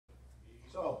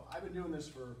I've been doing this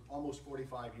for almost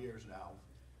 45 years now,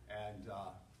 and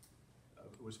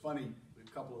it was funny,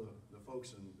 a couple of the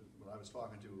folks when I was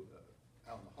talking to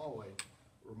out in the hallway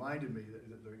reminded me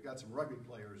that you got some rugby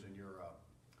players in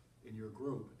your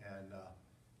group, and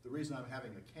the reason I'm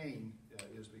having a cane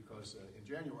is because in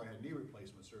January I had knee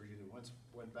replacement surgery that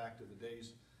went back to the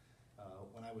days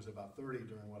when I was about 30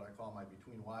 during what I call my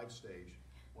between wives stage,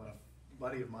 when a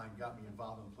buddy of mine got me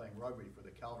involved in playing rugby for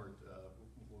the Calvert,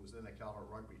 was in the Calvert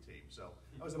rugby team. So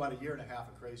that was about a year and a half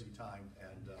of crazy time,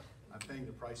 and I'm paying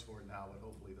the price for it now, and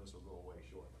hopefully this will go away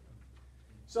shortly.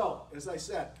 So, as I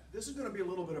said, this is going to be a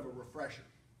little bit of a refresher.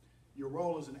 Your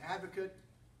role as an advocate,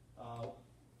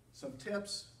 some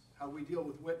tips, how we deal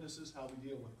with witnesses, how we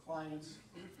deal with clients.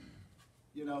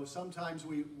 You know, sometimes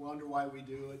we wonder why we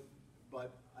do it,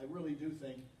 but I really do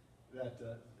think that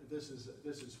this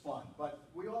is fun. But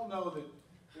we all know that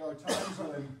there are times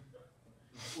when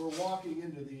we're walking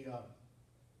into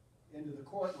the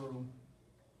courtroom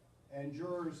and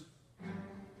jurors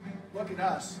look at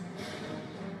us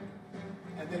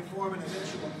and they form an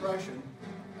initial impression,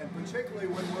 and particularly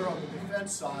when we're on the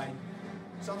defense side,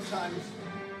 sometimes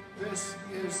this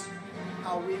is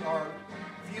how we are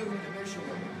viewed initially.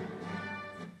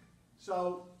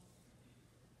 So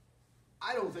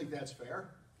I don't think that's fair.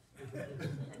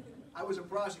 I was a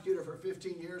prosecutor for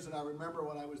 15 years, and I remember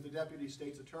when I was the deputy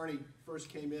state's attorney, first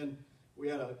came in, we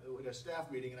had a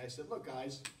staff meeting, and I said, look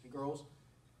guys and girls,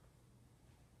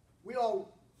 we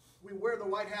wear the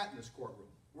white hat in this courtroom.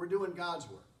 We're doing God's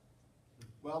work.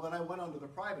 Well, then I went onto the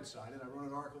private side, and I wrote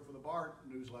an article for the Bar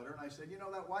newsletter, and I said, you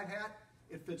know, that white hat,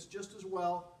 it fits just as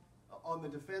well on the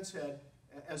defense head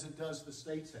as it does the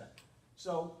state's head.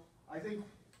 So I think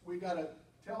we got to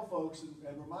tell folks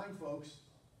and remind folks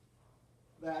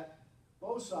that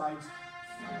both sides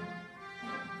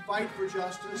fight for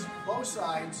justice. Both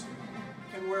sides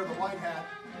can wear the white hat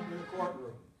in the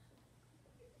courtroom.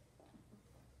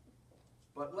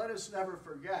 But let us never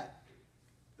forget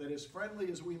that as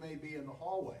friendly as we may be in the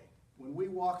hallway, when we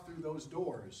walk through those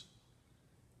doors,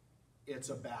 it's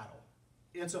a battle.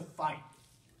 It's a fight.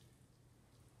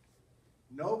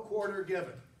 No quarter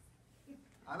given.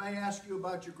 I may ask you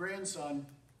about your grandson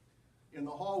in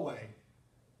the hallway,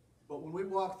 but when we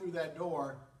walk through that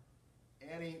door,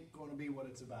 it ain't going to be what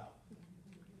it's about.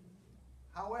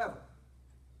 However,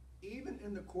 even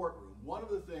in the courtroom, one of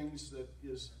the things that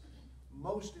is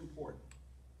most important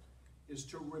is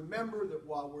to remember that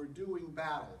while we're doing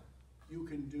battle, you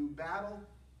can do battle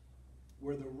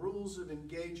where the rules of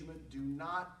engagement do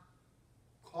not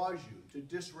cause you to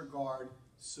disregard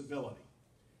civility.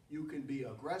 You can be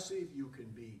aggressive, you can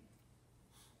be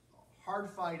hard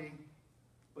fighting,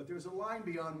 but there's a line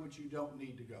beyond which you don't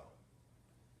need to go.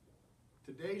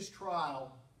 Today's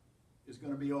trial is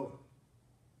going to be over.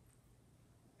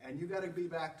 And you got to be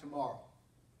back tomorrow.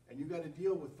 And you got to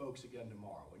deal with folks again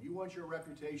tomorrow. And you want your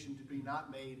reputation to be not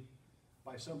made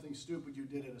by something stupid you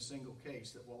did in a single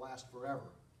case that will last forever.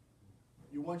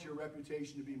 You want your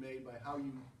reputation to be made by how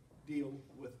you deal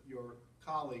with your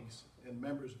colleagues and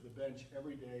members of the bench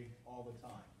every day, all the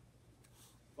time.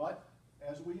 But,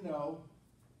 as we know,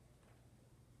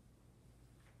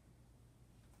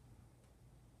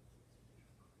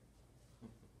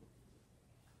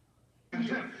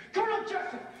 Colonel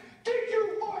Jessup, did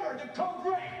you order the code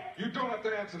red? You don't have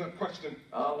to answer that question.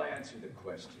 I'll answer the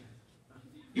question.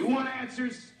 You want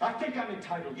answers? I think I'm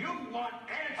entitled. You want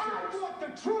answers? I want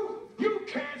the truth. You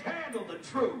can't handle the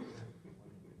truth.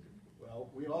 Well,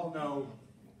 we all know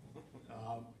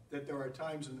that there are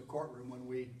times in the courtroom when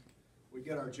we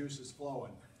get our juices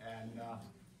flowing, and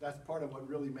that's part of what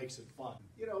really makes it fun.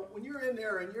 You know, when you're in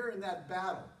there and you're in that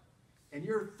battle, and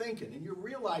you're thinking, and you're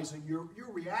realizing you're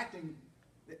reacting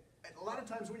a lot of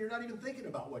times when you're not even thinking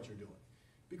about what you're doing,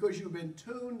 because you've been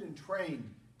tuned and trained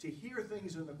to hear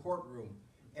things in the courtroom.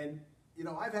 And, you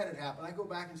know, I've had it happen. I go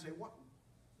back and say,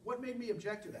 what made me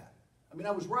object to that? I mean,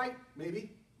 I was right,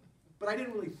 maybe, but I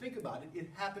didn't really think about it. It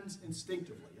happens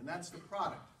instinctively, and that's the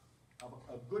product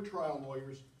of good trial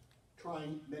lawyers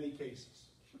trying many cases.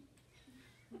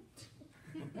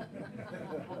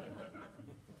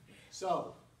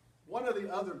 So, one of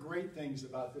the other great things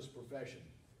about this profession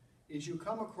is you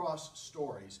come across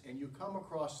stories and you come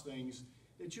across things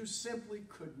that you simply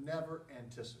could never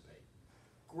anticipate.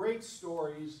 Great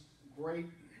stories, great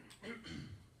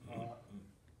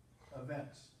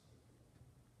events.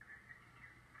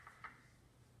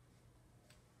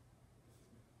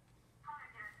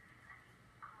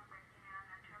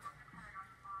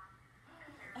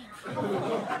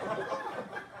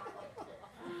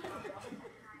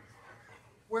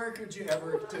 Where could you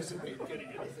ever anticipate getting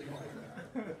anything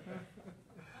like that?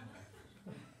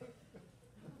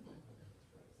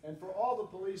 And for all the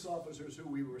police officers who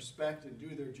we respect and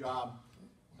do their job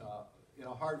in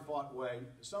a hard-fought way,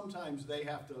 sometimes they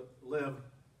have to live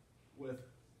with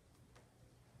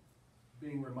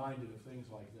being reminded of things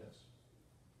like this.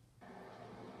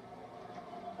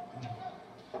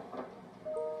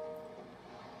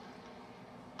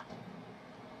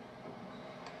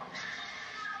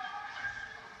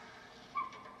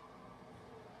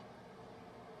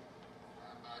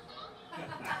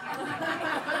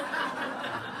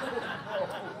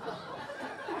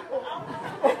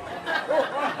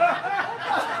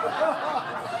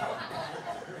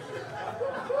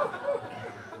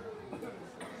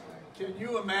 Can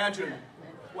you imagine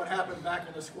what happened back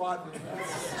in the squad room?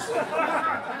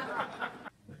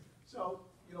 So,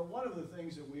 you know, one of the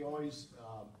things that we always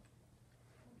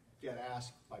get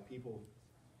asked by people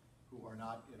who are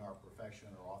not in our profession,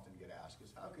 or often get asked,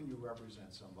 is how can you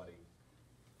represent somebody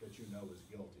that you know is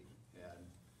guilty? And,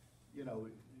 you know,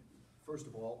 first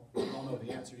of all, you don't know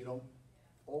the answer. You don't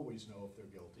always know if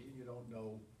they're guilty, and you don't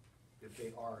know if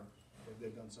they are, if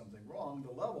they've done something wrong,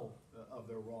 the level of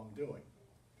their wrongdoing.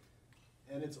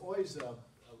 And it's always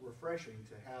refreshing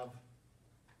to have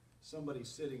somebody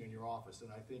sitting in your office, and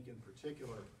I think in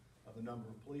particular of the number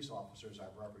of police officers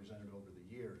I've represented over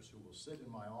the years who will sit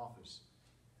in my office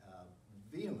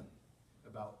vehement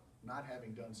about not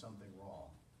having done something wrong,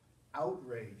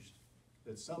 outraged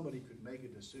that somebody could make a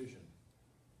decision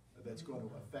that's going to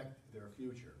affect their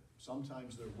future.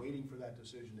 Sometimes they're waiting for that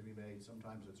decision to be made,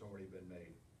 sometimes it's already been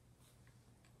made.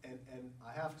 And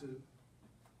I have to,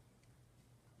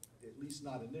 at least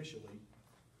not initially,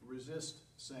 resist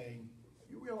saying,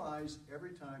 you realize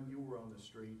every time you were on the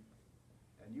street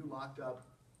and you locked up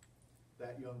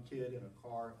that young kid in a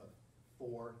car of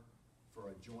 4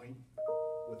 for a joint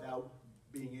without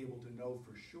being able to know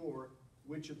for sure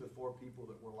which of the 4 people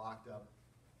that were locked up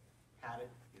had it,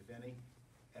 if any,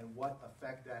 and what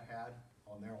effect that had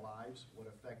on their lives, what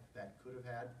effect that could have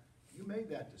had. You made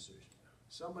that decision.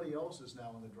 Somebody else is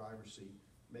now in the driver's seat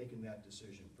making that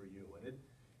decision for you. And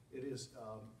it is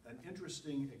an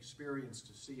interesting experience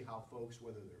to see how folks,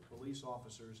 whether they're police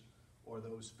officers or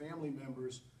those family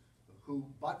members who,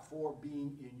 but for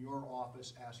being in your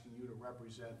office asking you to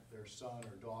represent their son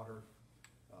or daughter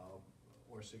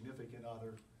or significant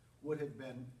other, would have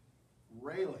been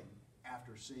railing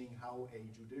after seeing how a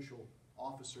judicial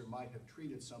officer might have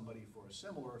treated somebody for a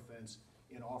similar offense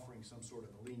in offering some sort of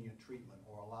a lenient treatment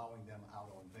or allowing them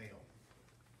out on bail.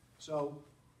 So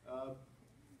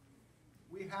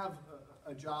we have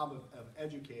a job of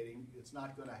educating. It's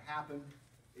not going to happen.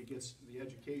 The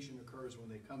education occurs when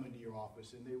they come into your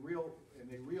office and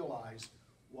they realize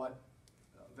what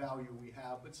value we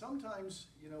have. But sometimes,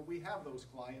 you know, we have those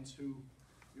clients who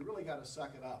you really got to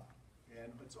suck it up.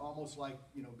 And it's almost like,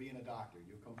 you know, being a doctor.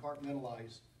 You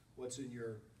compartmentalize what's in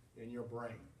your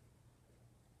brain.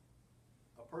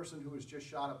 A person who has just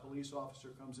shot a police officer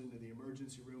comes into the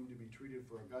emergency room to be treated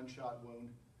for a gunshot wound.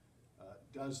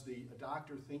 Does the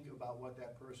doctor think about what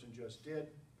that person just did,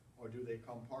 or do they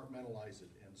compartmentalize it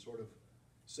and sort of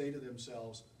say to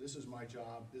themselves, this is my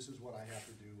job, this is what I have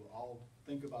to do, I'll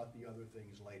think about the other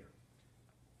things later.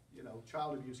 You know,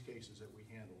 child abuse cases that we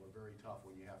handle are very tough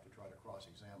when you have to try to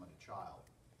cross-examine a child,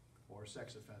 or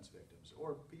sex offense victims,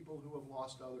 or people who have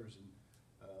lost others and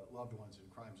loved ones in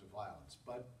crimes of violence.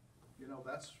 But, you know,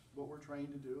 that's what we're trained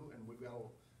to do, and we've got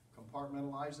to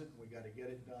compartmentalize it, and we've got to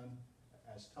get it done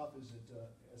as tough as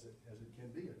it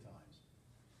can be at times.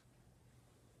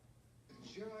 The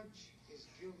judge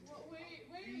is guilty. Well, wait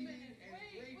a minute.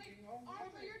 Wait.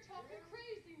 Arthur, you're talking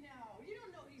crazy now. You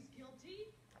don't know he's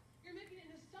guilty. You're making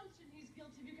an assumption he's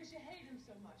guilty because you hate him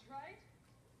so much, right?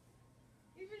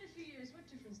 Even if he is, what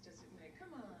difference does it make?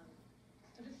 Come on.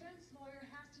 A defense lawyer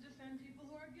has to defend people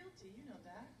who are guilty. You know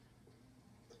that.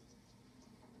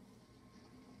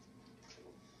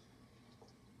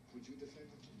 Would you defend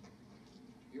him?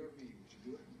 You're me. Would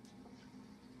you do it?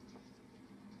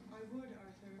 I would,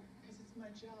 Arthur, because it's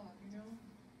my job, you know?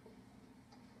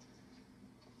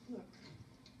 Look,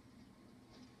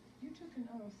 you took an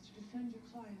oath to defend your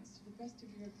clients to the best of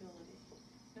your ability.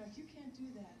 Now, if you can't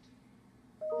do that,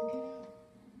 then get out.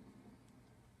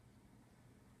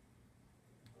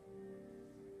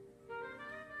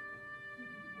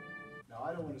 Now,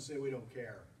 I don't want to say we don't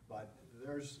care, but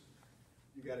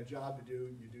you got a job to do,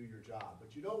 you do your job.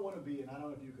 But you don't want to be, and I don't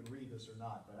know if you can read this or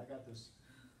not, but I got this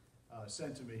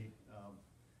sent to me,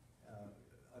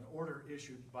 an order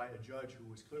issued by a judge who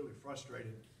was clearly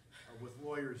frustrated with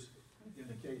lawyers in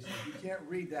the case. You can't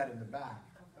read that in the back.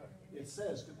 It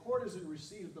says, the court is in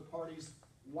receipt of the parties'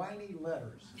 whiny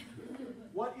letters.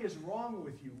 What is wrong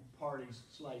with you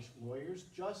parties/lawyers?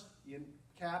 Just, in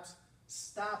caps,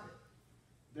 Stop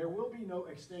it. There will be no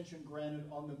extension granted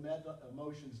on the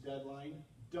motions deadline.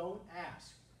 Don't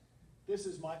ask. This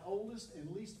is my oldest and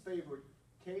least favorite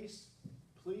case.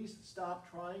 Please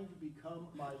stop trying to become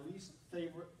my least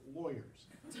favorite lawyers.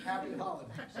 Happy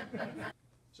holidays.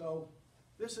 So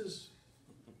this is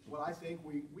what I think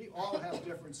we all have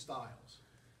different styles.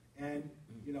 And,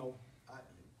 you know,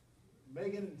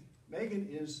 Megan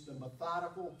is the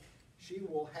methodical. She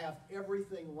will have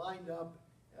everything lined up,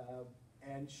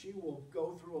 and she will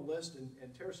go through a list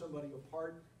and tear somebody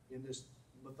apart in this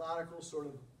methodical sort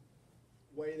of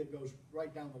way that goes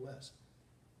right down the list.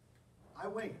 I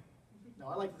wing it. Now,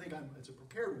 I like to think it's a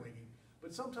prepared winging,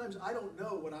 but sometimes I don't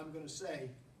know what I'm going to say,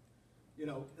 you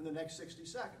know, in the next 60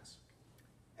 seconds.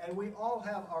 And we all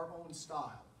have our own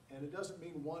style, and it doesn't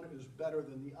mean one is better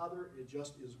than the other. It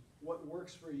just is what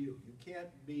works for you. You can't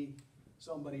be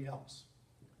somebody else.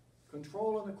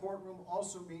 Control in the courtroom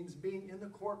also means being in the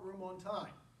courtroom on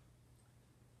time.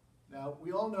 Now,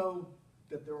 we all know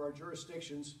that there are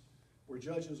jurisdictions where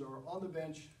judges are on the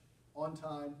bench on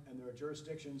time, and there are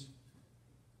jurisdictions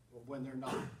when they're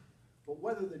not. But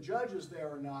whether the judge is there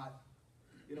or not,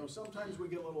 you know, sometimes we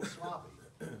get a little sloppy.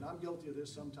 And I'm guilty of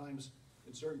this sometimes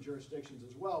in certain jurisdictions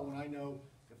as well, when I know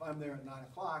if I'm there at 9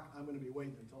 o'clock, I'm going to be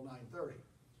waiting until 9:30.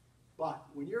 But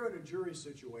when you're in a jury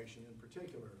situation in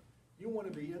particular, you want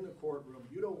to be in the courtroom.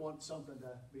 You don't want something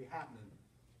to be happening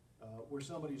where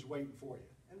somebody's waiting for you.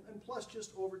 And plus,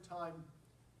 just over time,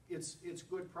 it's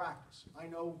good practice. I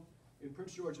know in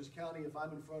Prince George's County, if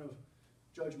I'm in front of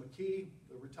Judge McKee,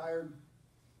 the retired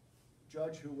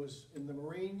judge who was in the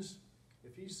Marines,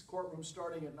 if he's courtroom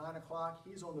starting at 9 o'clock,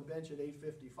 he's on the bench at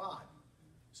 8:55.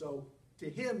 So to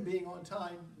him, being on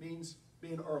time means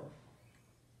being early.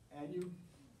 And you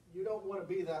don't want to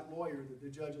be that lawyer that the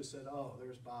judge has said, oh,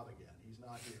 there's Bob again. He's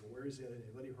not here. Where is he?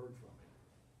 Anybody heard from him?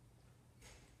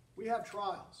 We have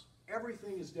trials.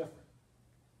 Everything is different.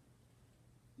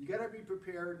 You got to be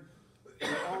prepared in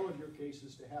all of your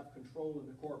cases to have control in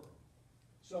the courtroom.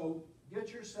 So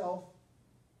get yourself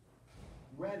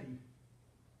ready.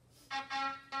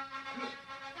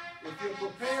 If you're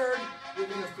prepared, you're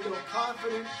going to feel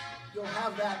confident. You'll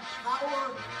have that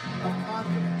power of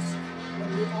confidence that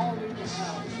we all need to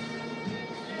have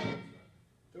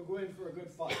to go in for a good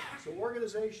fight. So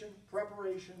organization,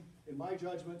 preparation, in my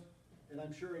judgment, and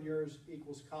I'm sure in yours,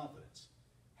 equals confidence.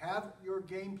 Have your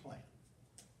game plan.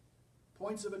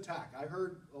 Points of attack. I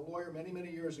heard a lawyer many,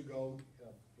 many years ago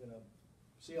in a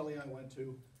CLE I went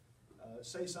to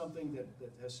say something that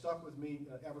has stuck with me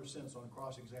ever since on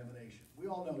cross-examination. We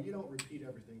all know you don't repeat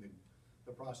everything that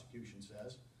the prosecution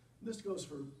says. This goes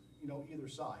for, you know, either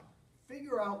side.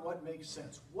 Figure out what makes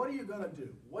sense. What are you going to do?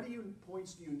 What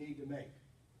points do you need to make?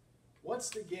 What's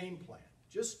the game plan?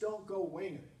 Just don't go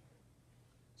winging it.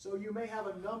 So you may have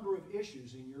a number of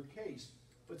issues in your case,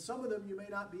 but some of them you may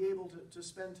not be able to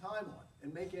spend time on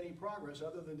and make any progress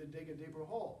other than to dig a deeper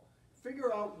hole.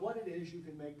 Figure out what it is you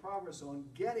can make progress on.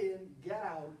 Get in, get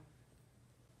out.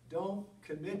 Don't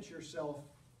commit yourself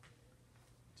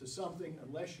to something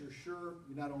unless you're sure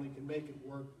you not only can make it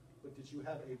work, but that you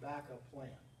have a backup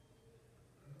plan.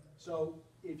 So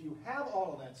if you have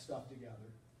all of that stuff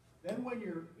together, then when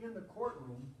you're in the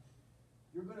courtroom,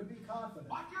 you're going to be confident.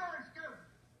 What's your excuse?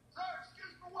 Sir,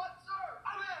 excuse for what, sir?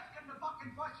 I'm asking the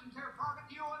fucking questions here, Private.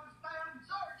 Do you understand?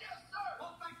 Sir, yes, sir.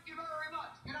 Well, thank you very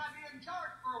much. Can I be in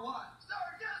charge for a while? Sir,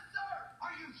 yes, sir.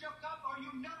 Are you shook up? Are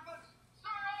you nervous? Sir,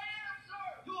 I am, sir.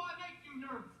 Do I make you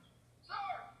nervous? Sir,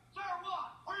 sir,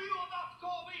 what? Are you about to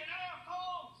call me an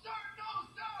asshole? Sir, no,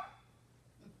 sir.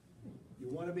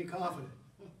 You want to be confident.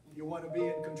 You want to be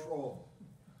in control.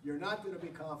 You're not going to be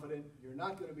confident, you're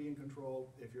not going to be in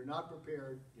control if you're not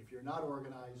prepared, if you're not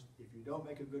organized, if you don't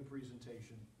make a good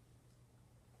presentation.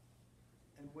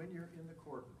 And when you're in the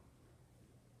courtroom,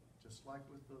 just like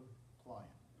with the client,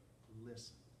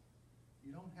 listen.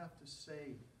 You don't have to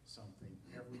say something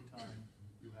every time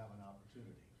you have an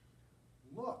opportunity.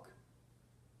 Look,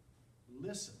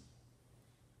 listen,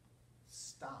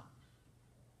 stop.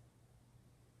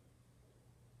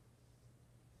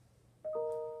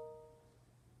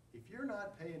 If you're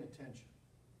not paying attention,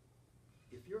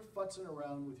 if you're futzing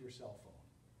around with your cell phone,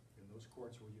 in those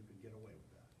courts where you could get away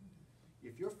with that,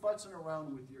 if you're futzing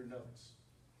around with your notes,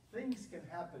 things can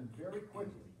happen very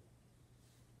quickly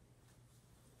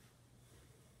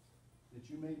that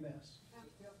you may miss.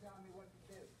 Still telling me what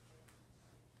to do.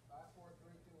 5, 4,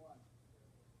 3,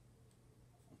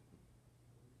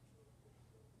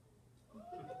 2,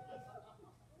 1.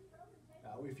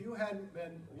 Now, if you hadn't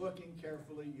been looking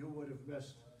carefully, you would have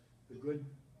missed the good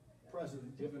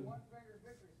president given. One finger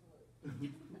victory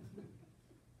salute.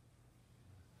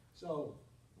 So,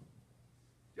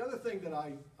 The other thing that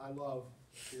I love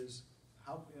is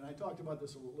how, and I talked about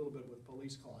this a little bit with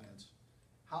police clients,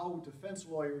 how defense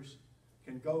lawyers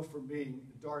can go from being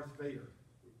Darth Vader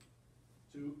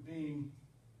to being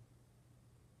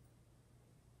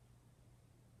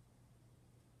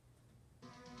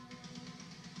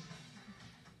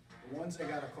the ones they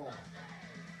gotta call.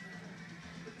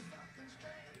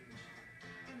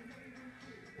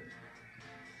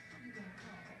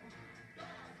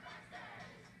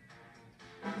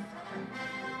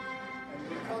 And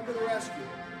we come to the rescue.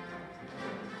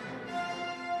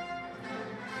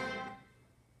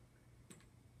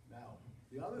 Now,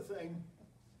 the other thing,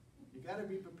 you gotta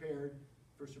be prepared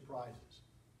for surprises.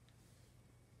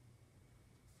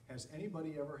 Has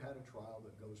anybody ever had a trial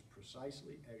that goes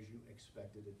precisely as you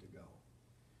expected it to go?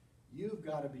 You've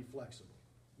got to be flexible.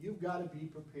 You've got to be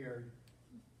prepared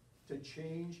to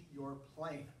change your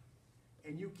plan.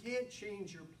 And you can't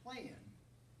change your plan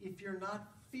if you're not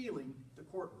feeling the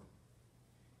courtroom.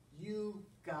 You've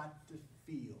got to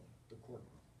feel the courtroom.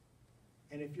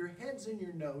 And if your head's in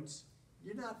your notes,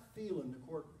 you're not feeling the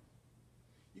courtroom.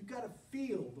 You've got to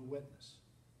feel the witness.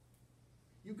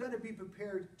 You've got to be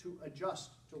prepared to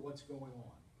adjust to what's going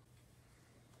on.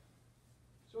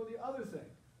 So the other thing,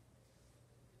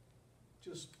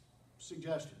 just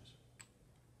suggestions.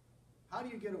 How do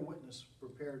you get a witness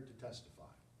prepared to testify?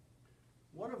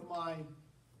 One of my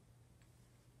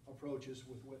approaches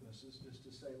with witnesses is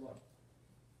to say, look,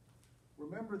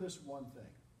 remember this one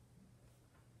thing.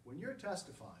 When you're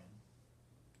testifying,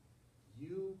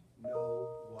 you know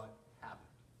what happened.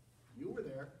 You were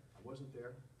there, I wasn't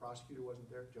there, prosecutor wasn't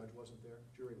there, judge wasn't there,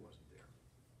 jury wasn't there.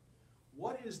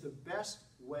 What is the best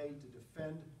way to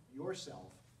defend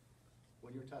yourself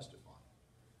when you're testifying?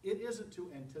 It isn't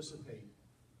to anticipate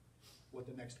what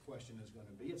the next question is going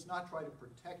to be. It's not try to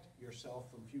protect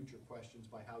yourself from future questions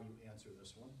by how you answer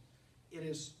this one. It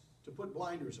is to put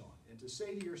blinders on and to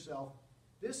say to yourself,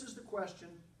 this is the question.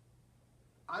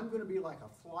 I'm going to be like a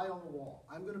fly on the wall.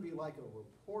 I'm going to be like a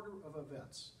reporter of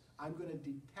events. I'm going to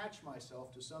detach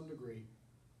myself to some degree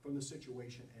from the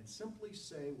situation and simply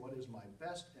say what is my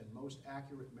best and most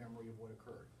accurate memory of what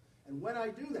occurred. And when I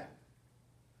do that,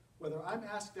 whether I'm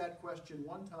asked that question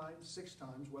 1 time, 6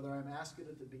 times, whether I'm asked it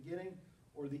at the beginning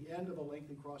or the end of a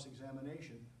lengthy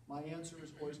cross-examination, my answer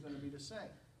is always going to be the same.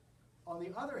 On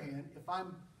the other hand, if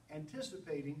I'm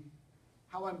anticipating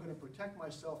how I'm going to protect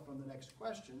myself from the next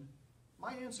question,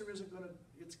 my answer isn't going to,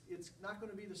 it's not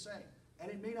going to be the same. And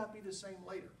it may not be the same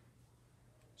later.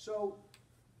 So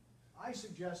I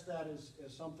suggest that as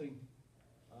something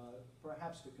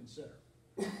perhaps to consider.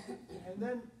 And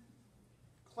then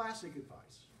classic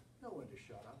advice. Know when to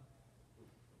shut up.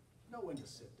 Know when to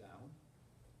sit down.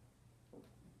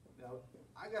 Now,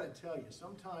 I got to tell you,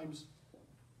 sometimes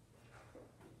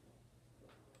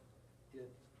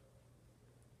it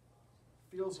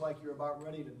feels like you're about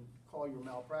ready to call your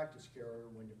malpractice carrier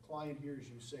when your client hears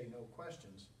you say no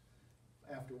questions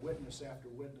after witness after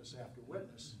witness after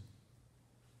witness.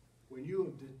 When you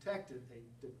have detected a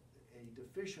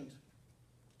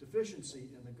deficiency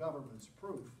in the government's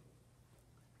proof,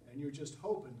 and you're just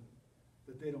hoping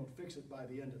that they don't fix it by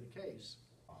the end of the case.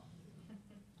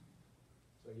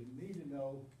 So you need to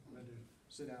know when to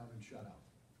sit down and shut up.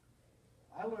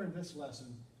 I learned this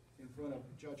lesson in front of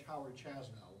Judge Howard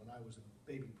Chasnow when I was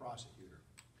a baby prosecutor.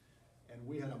 And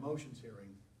we had a motions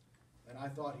hearing, and I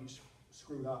thought he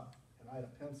screwed up. And I had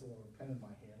a pencil or a pen in my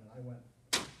hand, and I went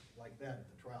like that at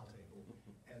the trial table.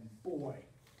 And boy,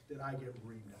 did I get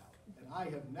reamed out. And I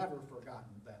have never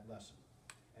forgotten that lesson.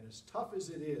 And as tough as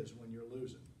it is when you're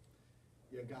losing,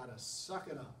 you gotta suck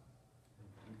it up.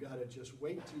 You gotta just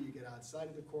wait till you get outside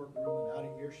of the courtroom and out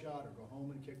of earshot, or go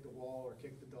home and kick the wall or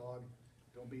kick the dog.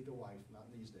 Don't beat the wife, not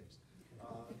these days.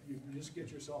 You just get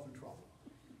yourself in trouble.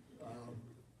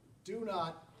 Do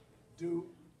not do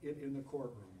it in the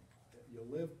courtroom. You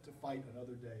live to fight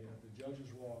another day, and if the judge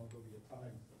is wrong, there'll be a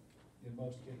time, in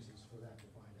most cases, for that to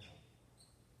find out.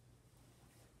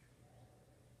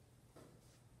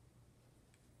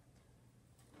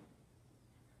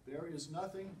 There is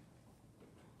nothing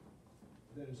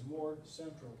that is more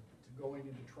central to going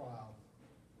into trial,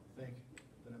 I think,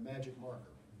 than a magic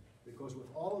marker. Because with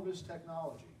all of this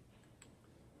technology,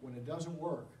 when it doesn't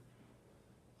work,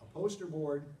 a poster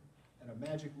board and a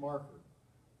magic marker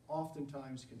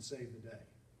oftentimes can save the day.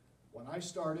 When I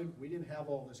started, we didn't have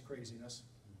all this craziness.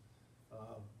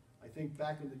 I think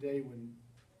back in the day when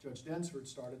Judge Densford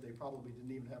started, they probably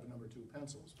didn't even have a number 2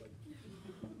 pencils. But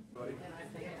right?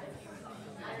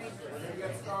 We're gonna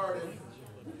get started.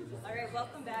 All right,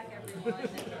 welcome back, everyone.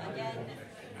 Again,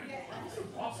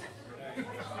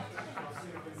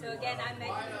 so again,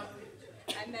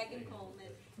 I'm Megan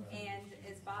Coleman. And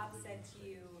as Bob said to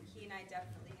you, he and I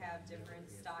definitely have different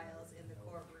styles in the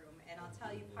courtroom. And I'll tell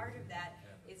you, part of that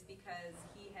is because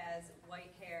he has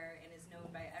white hair and is known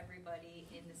by everybody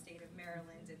in the state of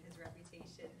Maryland, and his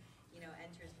reputation,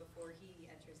 enters before he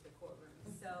enters the courtroom.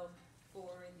 So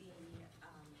for the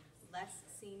less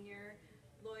senior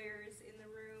lawyers in the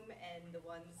room and the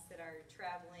ones that are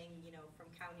traveling, from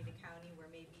county to county where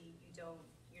maybe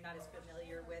you're not as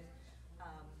familiar with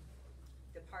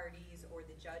the parties or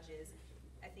the judges,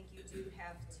 I think you do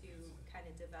have to kind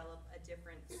of develop a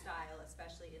different style,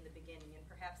 especially in the beginning. And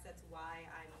perhaps that's why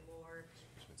I'm more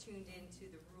tuned into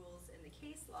the rules and the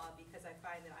case law, because I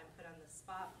find that I'm put on the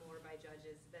spot more by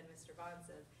judges than Mr.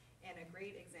 Bonsib. And a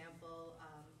great example,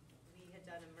 we had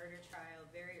done a murder trial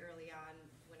very early on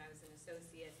when I was an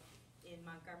associate in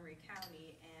Montgomery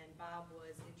County, and Bob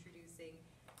was introducing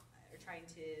or trying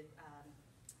to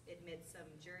admit some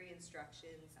jury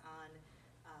instructions on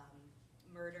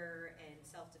murder and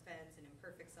self-defense and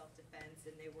imperfect self-defense,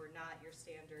 and they were not your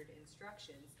standard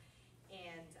instructions.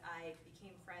 And I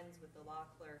became friends with the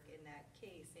law clerk in that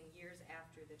case, and years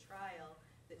after the trial,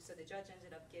 so the judge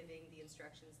ended up giving the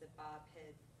instructions that Bob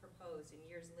had proposed, and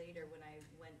years later when I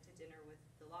went to dinner with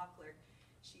the law clerk,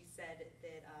 she said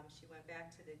that she went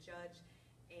back to the judge,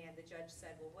 and the judge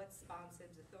said, well, what's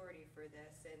Bonsib's authority for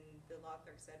this? And the law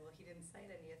clerk said, well, he didn't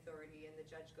cite any authority, and the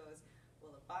judge goes,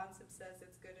 well, if Bonsib says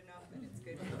it's good enough, then it's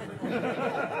good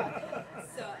enough.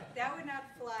 So that would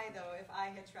not fly, though, if I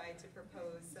had tried to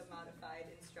propose some modified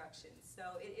instructions.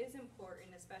 So it is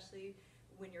important, especially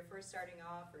when you're first starting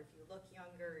off, or if you look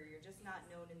younger, or you're just not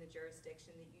known in the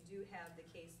jurisdiction, that you do have the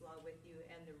case law with you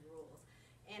and the rules.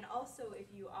 And also, if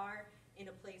you are in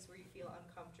a place where you feel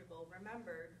uncomfortable,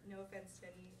 remember, no offense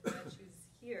to any judge who's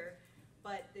here,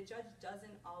 but the judge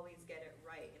doesn't always get it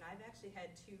right. And I've actually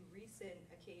had two recent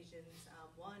occasions,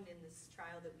 one in this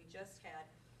trial that we just had,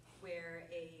 where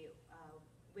a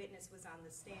witness was on the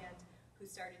stand who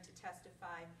started to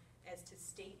testify as to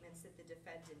statements that the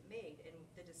defendant made. And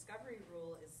the discovery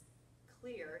rule is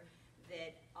clear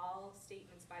that all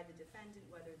statements by the defendant,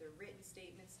 whether they're written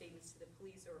statements, statements to the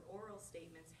police, or oral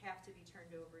statements, have to be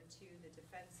turned over to the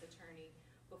defense attorney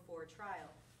before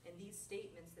trial. And these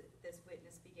statements that this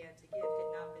witness began to give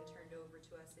had not been turned over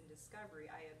to us in discovery.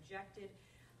 I objected.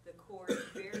 The court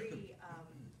very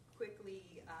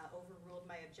quickly overruled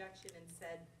my objection and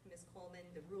said, Ms. Coleman,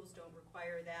 the rules don't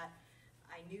require that.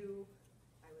 I knew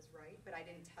I was right, but I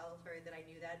didn't tell her that I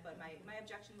knew that, but my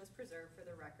objection was preserved for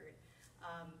the record.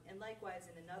 And likewise,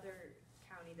 in another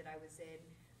county that I was in,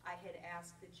 I had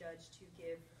asked the judge to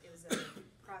give, it was a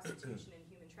prostitution and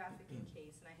human trafficking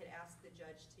case, and I had asked the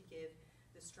judge to give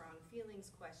the strong feelings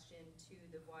question to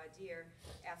the voir dire,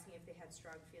 asking if they had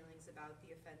strong feelings about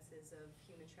the offenses of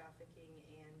human trafficking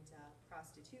and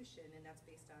prostitution, and that's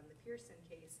based on the Pearson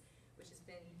case, which has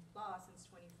been law since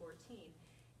 2014.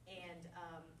 And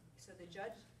so the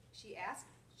judge,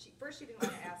 first she didn't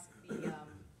want to ask the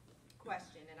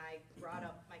question, and I brought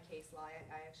up my case law.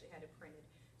 I actually had it printed.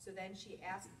 So then she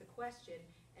asked the question,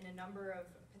 and a number of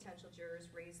potential jurors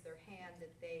raised their hand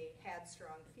that they had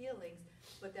strong feelings,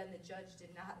 but then the judge did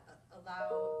not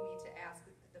allow me to ask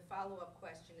the follow-up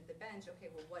question at the bench, okay,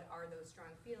 well, what are those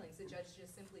strong feelings? The judge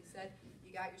just simply said,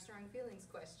 you got your strong feelings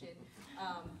question,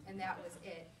 and that was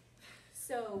it.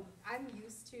 So I'm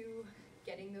used to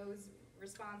getting those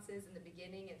responses. In the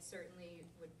beginning, it certainly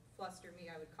would fluster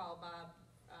me. I would call Bob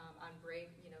on break,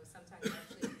 sometimes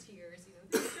actually in tears,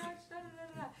 judge, da, da, da,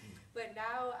 da. But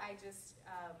now I just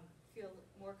feel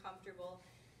more comfortable.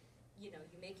 You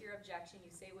make your objection,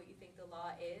 you say what you think the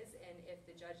law is, and if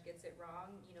the judge gets it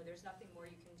wrong, there's nothing more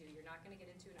you can do. You're not going to get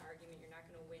into an argument, you're not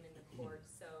going to win in the court,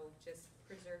 so just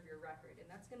preserve your record. And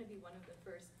that's going to be one of the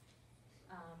first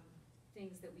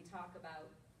things that we talk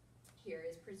about here,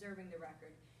 is preserving the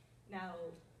record. Now,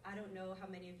 I don't know how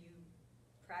many of you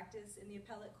practice in the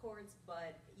appellate courts,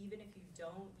 but even if you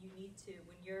don't, you need to,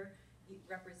 when you're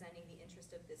representing the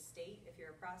interest of the state, if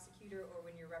you're a prosecutor, or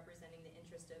when you're representing the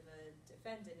interest of a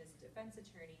defendant as a defense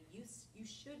attorney, you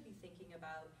should be thinking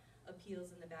about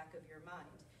appeals in the back of your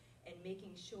mind and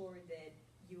making sure that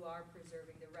you are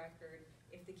preserving the record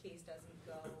if the case doesn't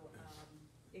go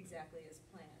exactly as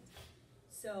planned.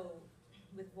 So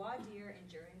with voir dire and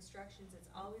jury instructions,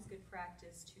 it's always good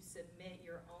practice to submit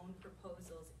your own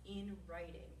proposals in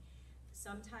writing.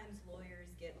 Sometimes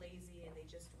lawyers get lazy and they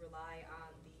just rely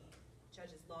on the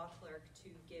judge's law clerk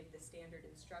to give the standard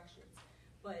instructions.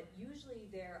 But usually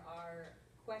there are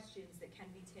questions that can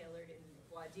be tailored in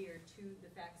voir dire to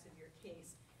the facts of your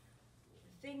case.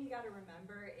 The thing you got to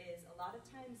remember is a lot of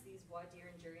times these voir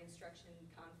dire and jury instruction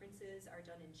conferences are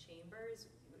done in chambers,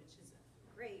 which is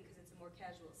great because it's a more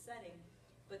casual setting.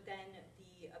 but then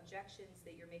the objections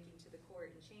that you're making to the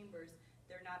court in chambers,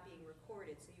 they're not being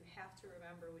recorded. So you have to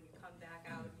remember when you come back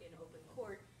out in open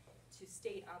court to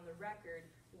state on the record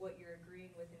what you're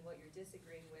agreeing with and what you're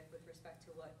disagreeing with respect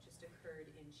to what just occurred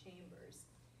in chambers.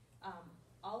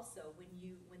 Also, when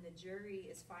the jury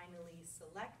is finally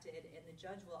selected, and the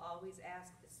judge will always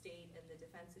ask the state and the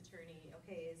defense attorney,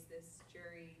 okay, is this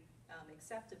jury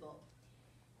acceptable?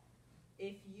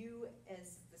 If you,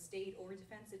 as the state or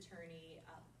defense attorney,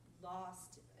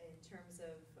 lost in terms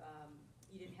of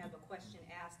you didn't have a question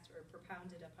asked or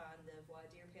propounded upon the voir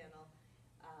dire panel,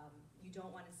 you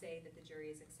don't want to say that the jury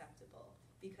is acceptable,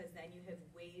 because then you have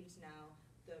waived now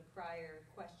the prior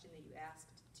question that you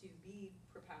asked to be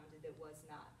propounded that was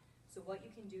not. So what you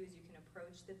can do is you can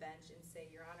approach the bench and say,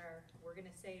 Your Honor, we're going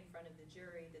to say in front of the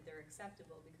jury that they're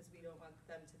acceptable because we don't want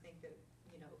them to think that,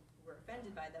 you know, we're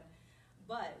offended by them,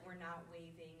 but we're not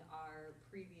waiving our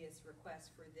previous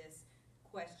request for this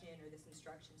question or this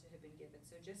instruction to have been given.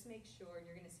 So just make sure, and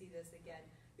you're going to see this again,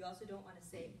 you also don't want to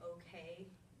say okay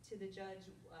to the judge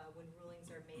when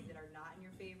rulings are made that are not in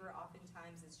your favor.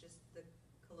 Oftentimes it's just the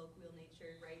colloquial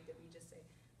nature, right, that we just say,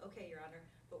 okay, Your Honor,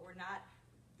 but we're not,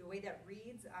 the way that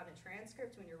reads on a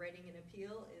transcript when you're writing an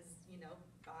appeal is, you know,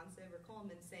 Bonsib or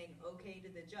Coleman saying okay to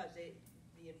the judge.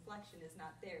 The inflection is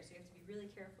not there, so you have to be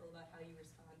really careful about how you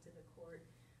respond to the court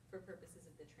for purposes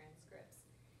of the transcripts.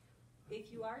 If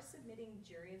you are submitting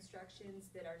jury instructions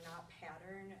that are not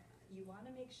pattern, you want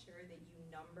to make sure that you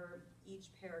number each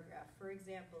paragraph. For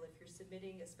example, if you're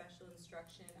submitting a special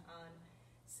instruction on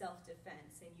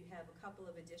self-defense and you have a couple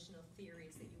of additional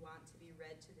theories that you want to be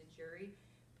read to the jury,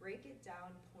 break it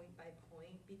down point by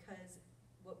point, because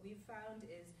what we've found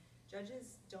is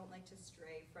judges don't like to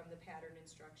stray from the pattern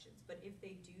instructions, but if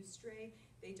they do stray,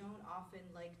 they don't often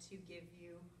like to give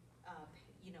you,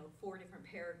 4 different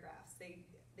paragraphs. They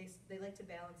like to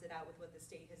balance it out with what the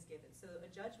state has given. So a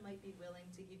judge might be willing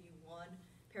to give you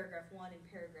paragraph 1 and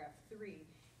paragraph 3,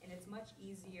 and it's much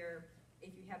easier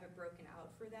if you have it broken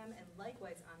out for them. And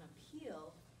likewise on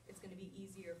appeal, it's going to be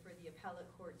easier for the appellate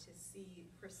court to see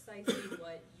precisely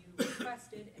what you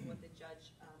requested and what the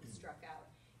judge struck out.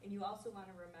 And you also want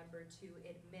to remember to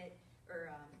admit,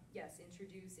 or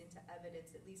introduce into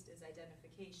evidence, at least as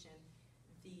identification,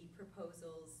 the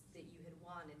proposals that you had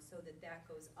wanted, so that that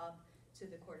goes up to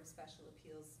the Court of Special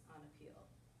Appeals on appeal.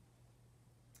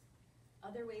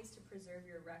 Other ways to preserve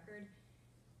your record: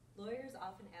 lawyers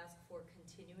often ask for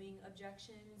continuing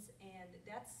objections, and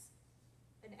that's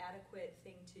an adequate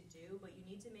thing to do, but you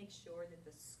need to make sure that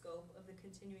the scope of the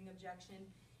continuing objection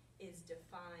is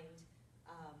defined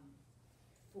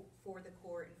for the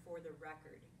court and for the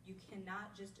record. You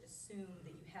cannot just assume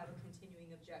that you have a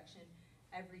continuing objection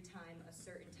every time a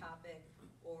certain topic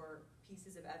or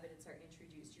pieces of evidence are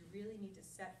introduced. You really need to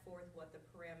set forth what the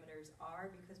parameters are,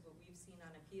 because what we've seen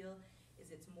on appeal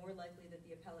is it's more likely that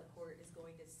the appellate court is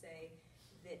going to say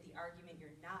that the argument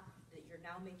you're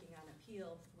now making on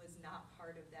appeal was not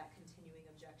part of that continuing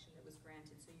objection that was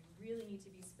granted. So you really need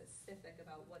to be specific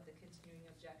about what the continuing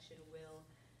objection will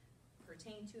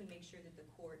pertain to and make sure that the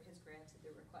court has granted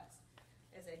the request.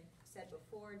 As I said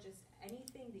before, just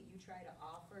anything that you try to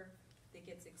offer that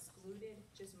gets excluded,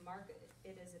 just mark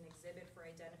it as an exhibit for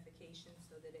identification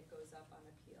so that it goes up on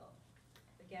appeal.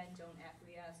 Again, don't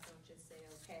acquiesce, don't just say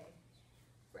okay.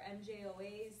 For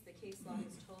MJOAs, the case law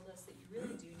has told us that you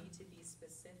really do need to be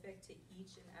specific to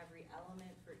each and every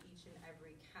element for each and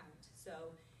every count.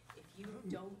 So if you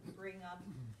don't bring up,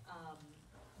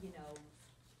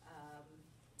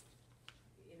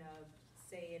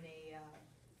 say in a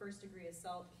first-degree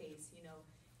assault case,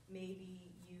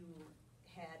 maybe you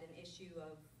had an issue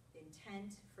of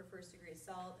intent for first-degree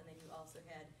assault, and then you also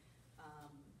had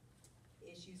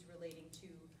issues relating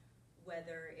to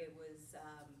whether it was,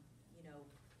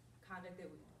 conduct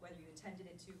that, whether you intended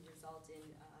it to result in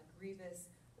grievous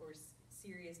or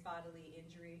serious bodily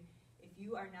injury. If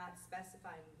you are not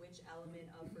specifying which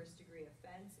element of first-degree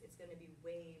offense, it's going to be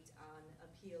waived on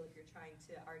appeal if you're trying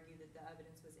to argue that the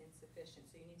evidence was insufficient.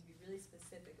 So you need to be really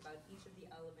specific about each of the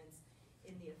elements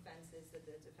in the offenses that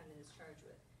the defendant is charged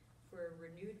with. For a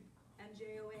renewed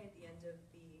MJOA at the end of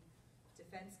the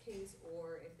defense case,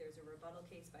 or if there's a rebuttal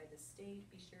case by the state,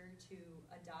 be sure to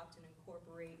adopt and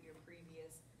incorporate your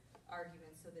previous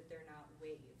arguments so that they're not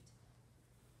waived.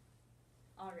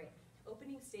 All right,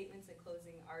 opening statements and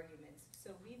closing arguments.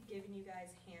 So we've given you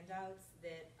guys handouts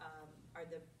that are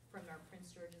from our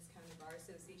Prince George's County Bar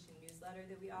Association newsletter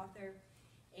that we author.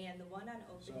 And the one on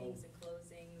openings and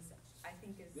closings, I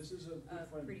think is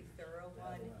a pretty thorough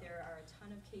one. There are a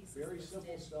ton of cases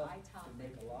listed by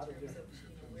topic in terms of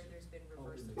where there's been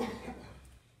reversal.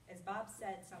 As Bob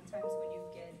said, sometimes when you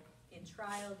get in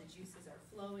trial, the juices are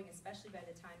flowing, especially by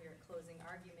the time you're at closing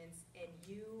arguments, and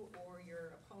you or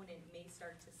your opponent may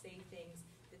start to say things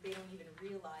that they don't even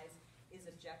realize is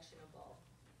objectionable.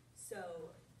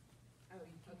 So,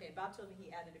 okay, Bob told me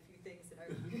he added a few things that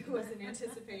I wasn't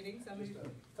anticipating. Some Just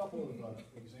a couple of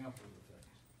examples of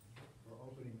things.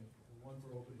 One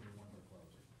for opening and one for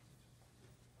closing.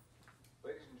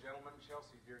 Ladies and gentlemen,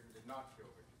 Chelsea Dearden did not kill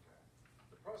Victor Taft.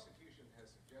 The prosecution has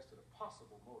suggested a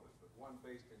possible motive, but one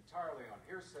based entirely on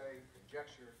hearsay,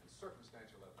 conjecture, and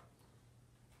circumstantial evidence.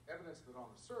 Evidence that on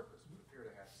the surface would appear to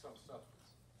have some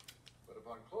substance, but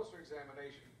upon closer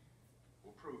examination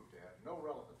will prove to have no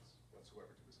relevance whatsoever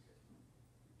to this case.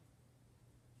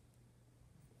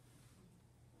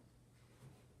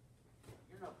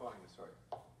 You're not buying this, are you?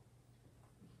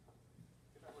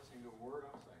 You're not listening to a word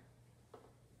I'm saying.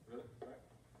 Really? Right?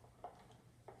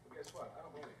 Well, guess what? I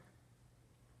don't believe you.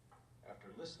 After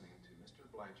listening to Mr.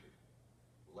 Blanchard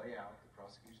lay out the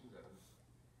prosecution's evidence,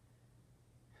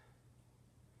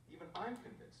 even I'm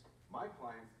convinced my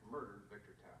client murdered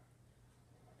Victor Taft.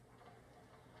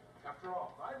 After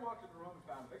all, if I walked in the room and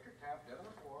found Victor Taft dead on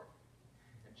the floor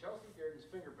and Chelsea Dearden's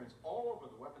fingerprints all over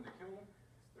the weapon that killed him,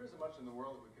 there isn't much in the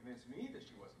world that would convince me that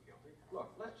she wasn't guilty.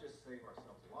 Look, let's just save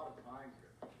ourselves a lot of time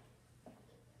here.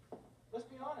 Let's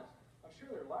be honest. I'm sure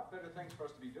there are a lot better things for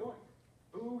us to be doing.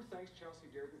 Who thinks Chelsea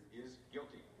Dearden is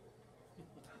guilty?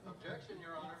 Objection,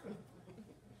 Your Honor.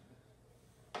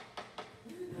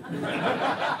 I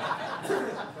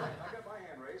got my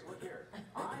hand raised. Look here.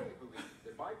 I believe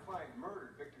that my client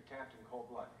murdered Victor Taft in cold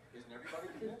blood. Isn't everybody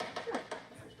convinced?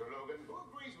 Mr. Logan, who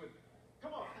agrees with me?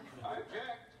 Come on. I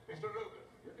object. Mr. Logan.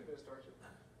 You're convinced, aren't you?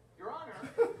 Your Honor,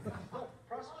 look,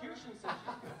 prosecution says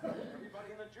she's guilty.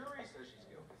 Everybody in the jury says she's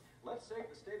guilty. Let's save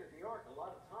the state of New York a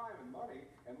lot of time and money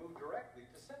and move directly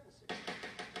to sentencing.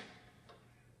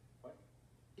 What?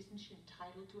 Isn't she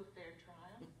entitled to a fair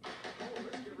trial? Oh,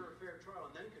 let's give her a fair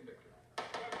trial and then convict her.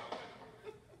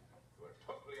 You are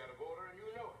totally out of order and you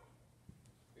know it.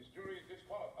 This jury is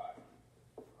disqualified.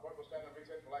 The court will stand on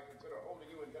recess while I consider holding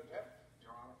you in contempt.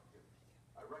 Your Honor,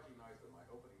 I recognize that my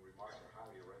opening remarks are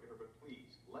highly irregular, but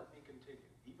please, let me continue.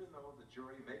 Even though the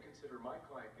jury may consider my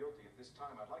client guilty at this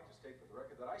time, I'd like to state for the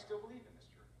record that I still believe in this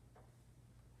jury.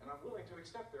 And I'm willing to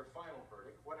accept their final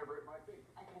verdict, whatever it might be.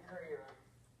 I concur, Your Honor.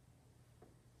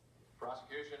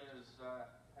 Prosecution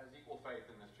has equal faith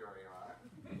in this jury, Your Honor.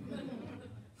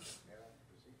 May I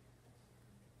proceed?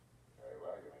 Very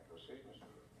well, you may proceed, Mr.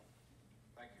 Logan.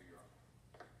 Thank you, Your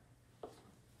Honor.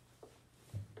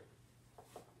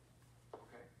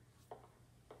 Okay.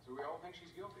 So we all think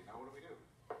she's guilty. Now what do we do?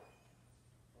 Well,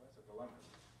 that's a dilemma.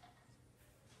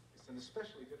 It's an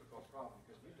especially difficult problem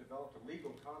because we've developed a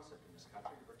legal concept in this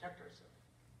country to protect ourselves,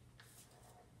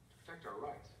 to protect our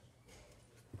rights.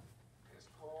 And it's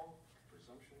called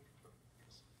presumption of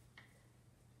innocence.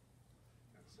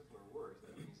 In simpler words,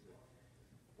 that means that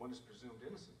one is presumed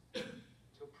innocent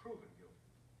until proven guilty.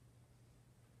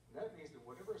 And that means that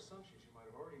whatever assumptions you might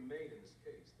have already made in this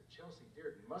case, that Chelsea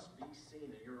Dearden must be seen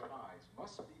in your eyes,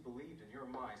 must be believed in your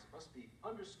minds, must be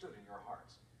understood in your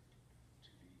hearts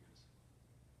to be innocent.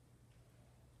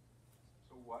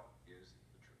 So what is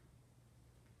the truth?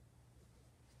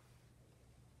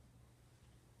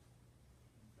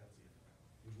 That's it.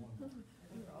 There's one more. I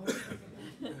was just thinking.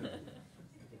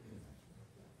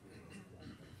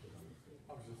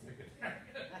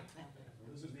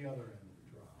 This is the other end of the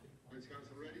trial. Is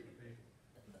counsel ready?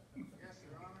 Yes,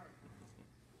 Your Honor.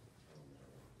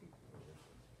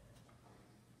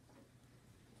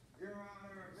 Your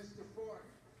Honor, Mr. Ford,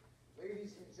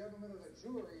 ladies and gentlemen of the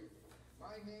jury,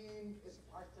 my name is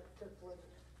Arthur Kirkland,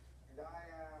 and I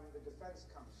am the defense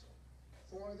counsel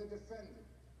for the defendant,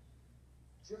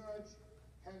 Judge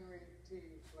Henry T.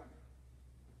 Fleming.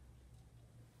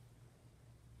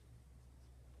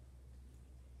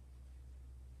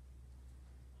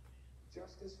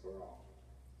 Justice for all.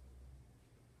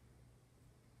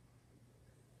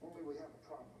 Only we have a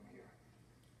problem here.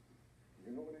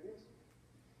 You know what it is?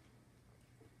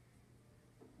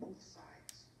 Both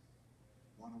sides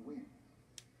want to win.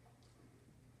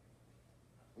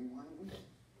 We want to win.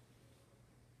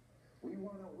 We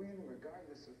want to win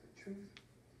regardless of the truth.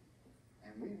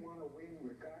 And we want to win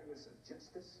regardless of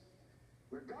justice.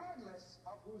 Regardless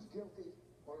of who's guilty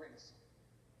or innocent.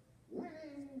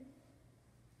 Winning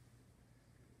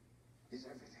is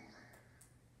everything.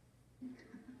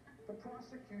 The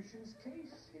prosecution's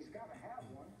case, he's got to have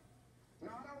one.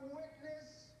 Not a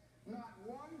witness, not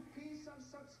one piece of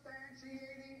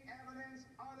substantiating evidence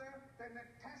other than the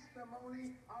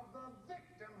testimony of the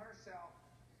victim herself.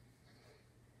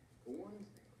 The one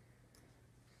thing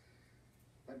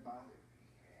that bothered me,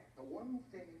 the one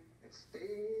thing that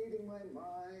stayed in my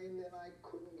mind and I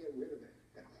couldn't get rid of it,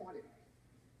 that haunted me,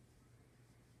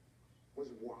 was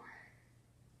why.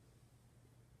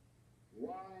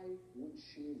 Why would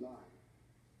she lie?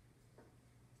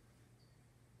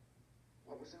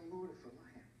 What was her motive for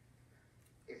lying?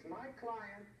 If my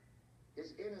client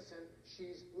is innocent,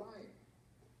 she's lying.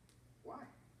 Why?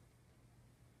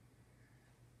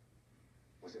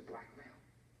 Was it blackmail?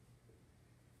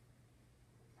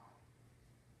 No.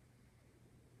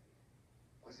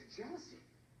 Was it jealousy?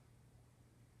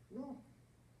 No.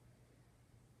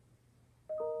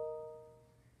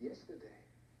 Yesterday,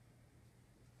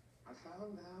 I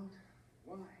found out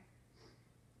why.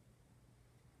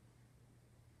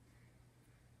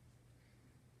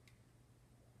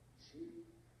 She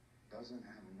doesn't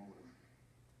have a motive.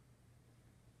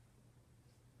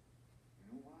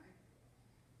 You know why?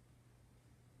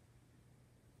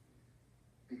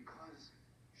 Because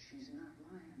she's not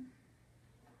lying.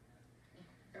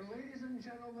 And ladies and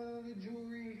gentlemen of the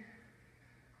jury,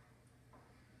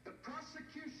 the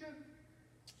prosecution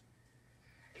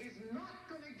is not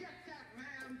going to get that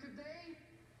man today.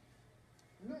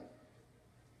 No.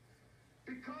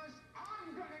 Because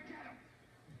I'm going to get him.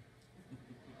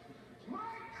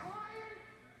 My client,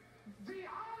 the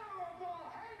Honorable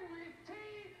Henry T.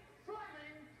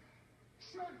 Fleming,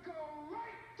 should go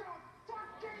right to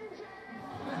fucking jail.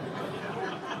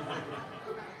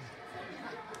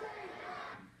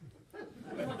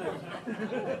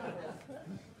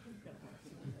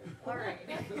 All right.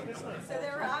 So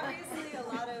there were obviously a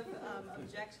lot of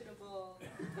objectionable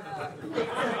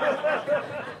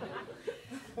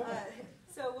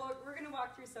so we're going to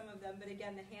walk through some of them, but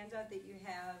again, the handout that you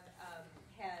have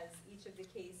has each of the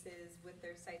cases with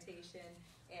their citation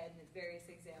and various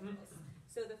examples.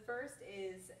 So the first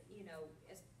is,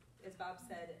 as Bob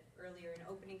said earlier, an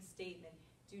opening statement.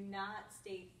 Do not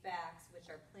state facts which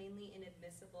are plainly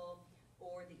inadmissible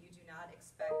or that you do not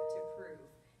expect to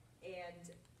prove. And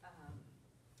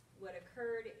what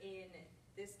occurred in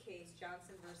this case,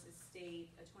 Johnson versus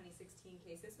State, a 2016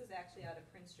 case, this was actually out of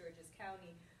Prince George's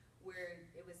County, where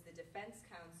it was the defense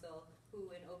counsel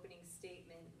who, in opening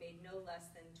statement, made no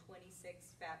less than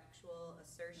 26 factual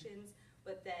assertions,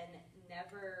 but then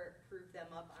never proved them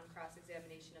up on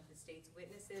cross-examination of the state's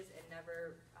witnesses and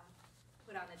never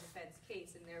put on a defense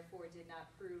case, and therefore did not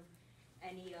prove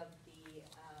any of the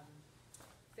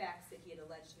facts that he had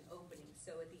alleged in opening.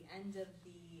 So at the end of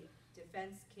the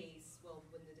defense case, well,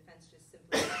 when the defense just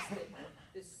simply rested,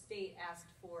 the state asked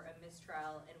for a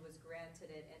mistrial and was granted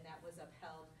it, and that was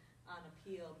upheld on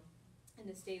appeal, and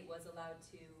the state was allowed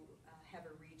to have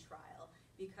a retrial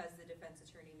because the defense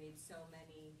attorney made so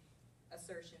many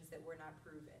assertions that were not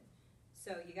proven.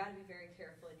 So you got to be very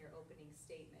careful in your opening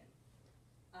statement.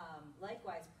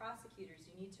 Likewise, prosecutors,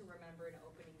 you need to remember in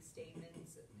opening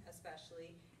statements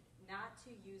especially not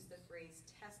to use the phrase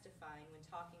testifying when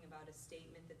talking about a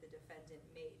statement that the defendant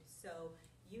made. So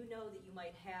you know that you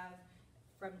might have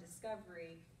from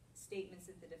discovery statements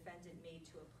that the defendant made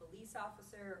to a police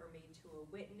officer or made to a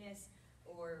witness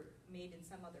or made in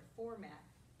some other format,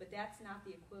 but that's not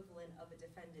the equivalent of a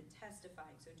defendant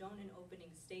testifying. So don't in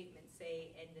opening statement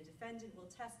say, and the defendant will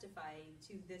testify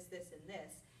to this, this, and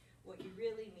this. What you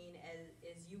really mean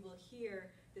is you will hear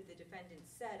that the defendant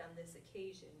said on this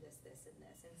occasion this, this, and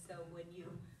this. And so when you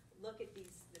look at the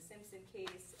Simpson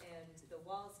case and the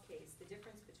Walls case, the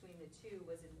difference between the two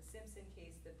was in the Simpson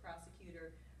case, the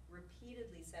prosecutor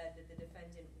repeatedly said that the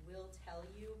defendant will tell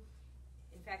you.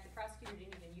 In fact, the prosecutor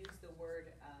didn't even use the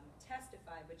word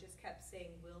testify, but just kept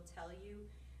saying will tell you.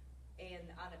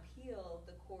 And on appeal,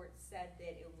 the court said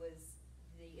that it was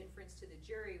the inference to the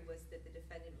jury was that the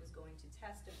defendant was going to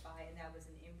testify, and that was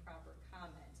an improper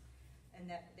comment, and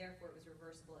that therefore it was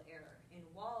reversible error. In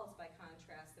Walls, by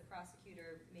contrast, the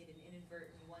prosecutor made an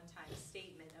inadvertent one-time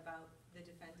statement about the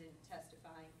defendant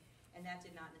testifying, and that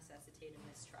did not necessitate a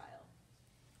mistrial.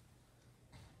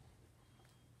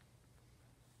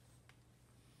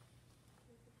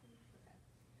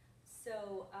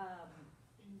 So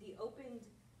the opened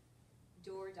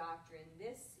door doctrine,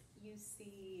 this you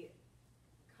see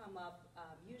come up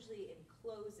usually in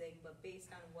closing, but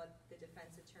based on what the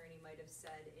defense attorney might have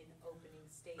said in opening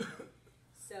statement.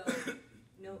 So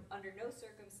under no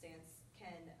circumstance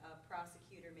can a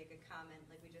prosecutor make a comment,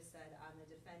 like we just said, on the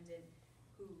defendant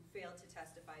who failed to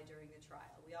testify during the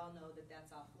trial. We all know that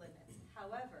that's off limits.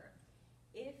 However,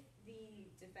 if the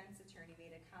defense attorney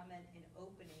made a comment in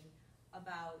opening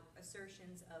about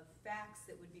assertions of facts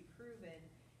that would be proven,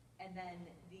 and then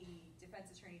the defense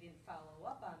attorney didn't follow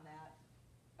up on that,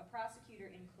 a prosecutor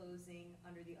in closing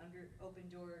under the open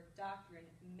door doctrine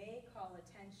may call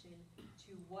attention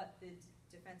to what the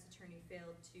defense attorney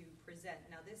failed to present.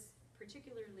 Now this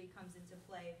particularly comes into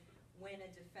play when a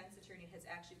defense attorney has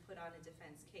actually put on a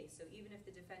defense case. So even if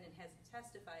the defendant hasn't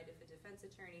testified, if a defense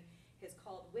attorney has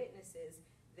called witnesses,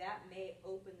 that may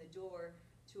open the door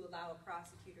to allow a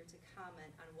prosecutor to comment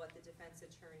on what the defense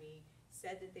attorney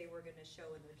said that they were going to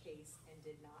show in their case and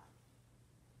did not.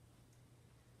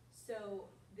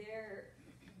 So there,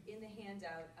 in the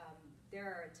handout, there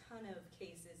are a ton of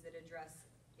cases that address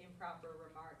improper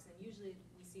remarks, and usually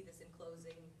we see this in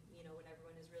closing, you know, when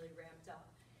everyone is really ramped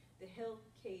up. The Hill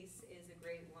case is a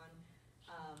great one.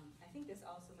 I think this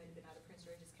also might have been out of Prince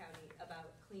George's County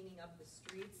about cleaning up the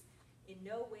streets. In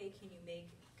no way can you make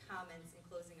comments in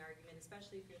closing argument,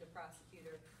 especially if you're the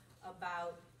prosecutor,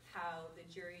 about how the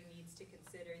jury needs to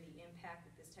consider the impact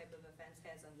that this type of offense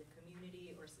has on the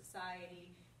community or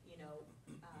society. You know,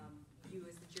 you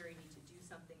as the jury need to do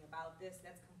something about this.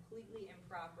 That's completely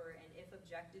improper, and if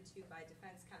objected to by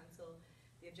defense counsel,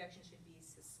 the objection should be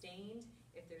sustained.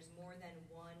 If there's more than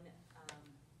one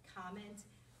comment,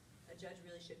 a judge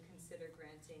really should consider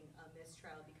granting a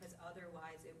mistrial, because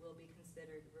otherwise it will be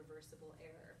considered reversible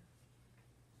error.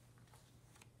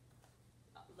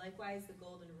 Likewise, the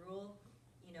golden rule,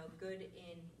 you know, good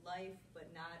in life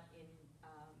but not in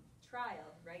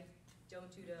trial, right? Don't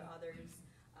do to others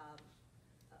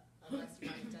unless you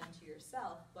want it done to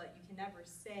yourself, but you can never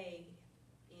say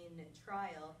in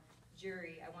trial,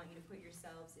 jury, I want you to put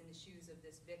yourselves in the shoes of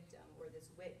this victim or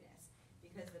this witness,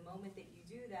 because the moment that you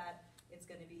do that, it's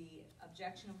going to be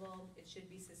objectionable, it should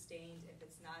be sustained. If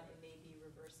it's not, it may be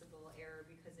reversible error,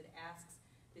 because it asks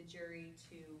the jury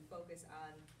to focus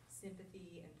on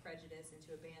sympathy and prejudice and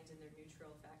to abandon their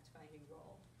neutral fact-finding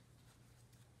role.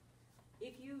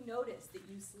 If you notice that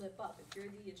you slip up, if you're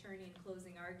the attorney in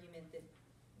closing argument that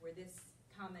where this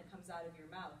comment comes out of your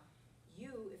mouth,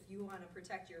 if you want to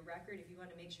protect your record, if you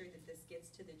want to make sure that this gets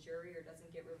to the jury or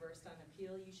doesn't get reversed on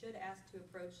appeal, you should ask to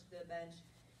approach the bench,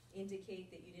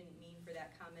 indicate that you didn't mean for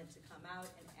that comment to come out,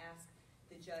 and ask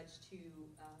the judge to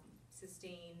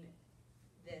sustain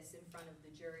this in front of the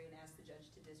jury and ask the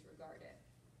judge to disregard it.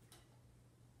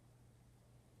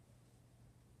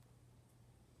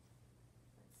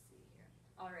 Let's see here.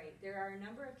 All right, there are a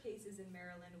number of cases in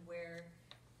Maryland where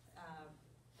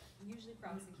usually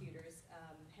prosecutors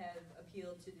have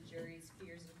appealed to the jury's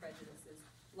fears and prejudices.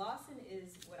 Lawson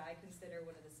is what I consider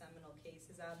one of the seminal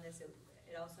cases on this.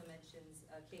 It also mentions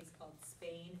a case called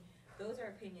Spain. Those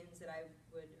are opinions that I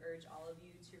would urge all of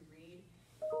you to read.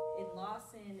 In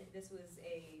Lawson, this was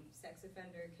a sex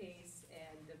offender case,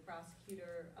 and the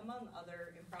prosecutor, among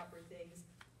other improper things,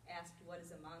 asked what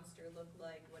does a monster look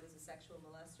like, what does a sexual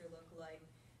molester look like,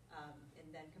 and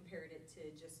then compared it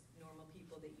to just normal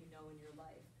people that you know in your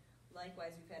life.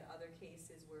 Likewise, we've had other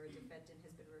cases where a defendant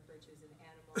has been referred to as an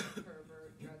animal,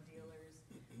 pervert, drug dealers,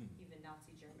 even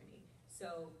Nazi Germany.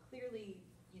 So clearly,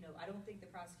 you know, I don't think the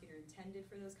prosecutor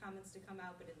intended for those comments to come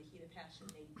out, but in the heat of passion,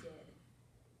 they did.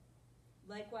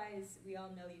 Likewise, we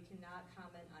all know you cannot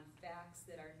comment on facts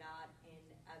that are not in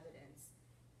evidence.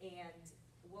 And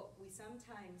what we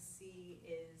sometimes see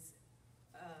is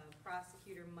a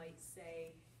prosecutor might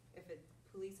say, if a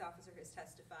police officer has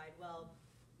testified, well,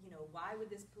 you know, why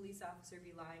would this police officer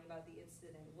be lying about the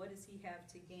incident? What does he have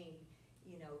to gain?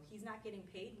 You know, he's not getting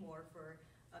paid more for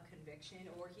a conviction,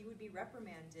 or he would be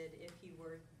reprimanded if he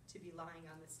were to be lying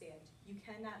on the stand. You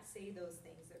cannot say those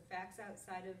things. They're facts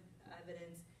outside of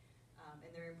evidence, and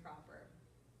they're improper.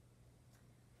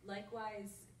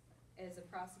 Likewise, as a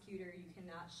prosecutor, you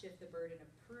cannot shift the burden of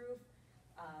proof.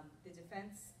 The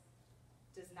defense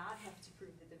does not have to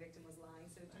prove that the victim was lying,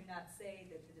 so do not say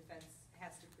that the defense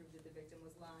has to prove that the victim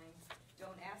was lying.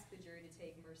 Don't ask the jury to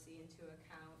take mercy into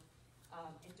account,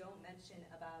 and don't mention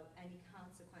about any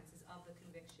consequences of the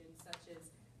conviction, such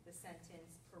as the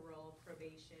sentence, parole,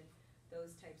 probation,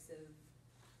 those types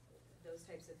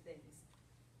of things.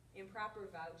 Improper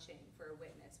vouching for a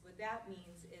witness. What that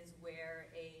means is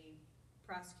where a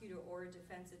prosecutor or a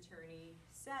defense attorney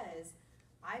says,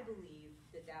 I believe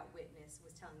that that witness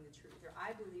was telling the truth, or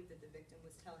I believe that the victim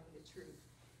was telling the truth.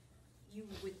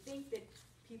 You would think that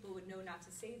people would know not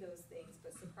to say those things,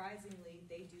 but surprisingly,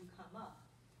 they do come up.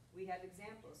 We have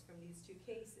examples from these two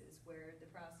cases where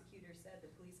the prosecutor said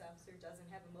the police officer doesn't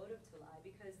have a motive to lie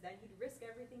because then he'd risk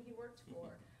everything he worked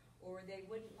for, or they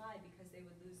wouldn't lie because they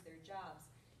would lose their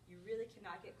jobs. You really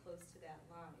cannot get close to that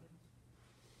line.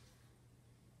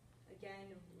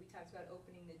 Again, we talked about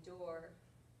opening the door.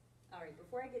 All right,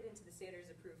 before I get into the standards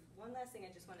of proof, one last thing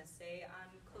I just want to say on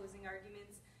closing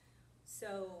arguments.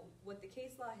 So what the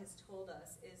case law has told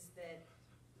us is that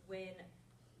when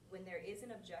there is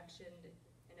an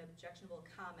objectionable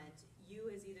comment, you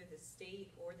as either the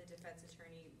state or the defense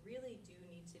attorney really do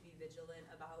need to be vigilant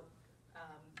about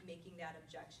making that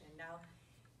objection. Now,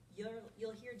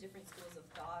 you'll hear different schools of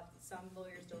thought. Some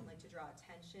lawyers don't like to draw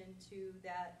attention to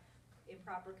that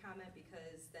improper comment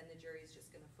because then the jury is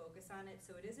just going to focus on it.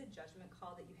 So it is a judgment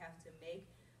call that you have to make.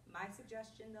 My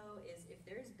suggestion, though, is if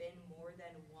there's been more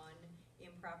than one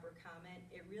improper comment,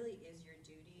 it really is your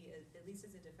duty, at least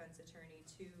as a defense attorney,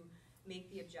 to make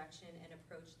the objection and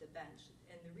approach the bench.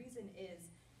 And the reason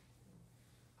is,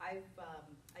 I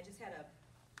just had a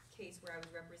case where I was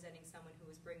representing someone who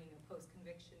was bringing a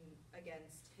post-conviction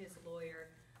against his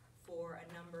lawyer for a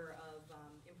number of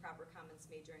improper comments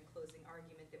made during closing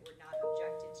argument that were not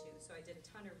objected to. So I did a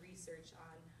ton of research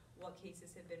on what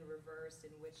cases have been reversed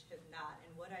and which have not. And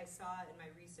what I saw in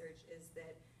my research is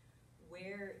that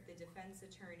where the defense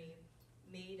attorney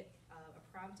made a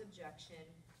prompt objection,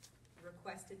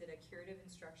 requested that a curative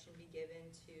instruction be given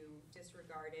to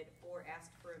disregard it, or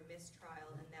asked for a mistrial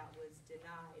and that was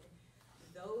denied,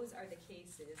 those are the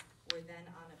cases where then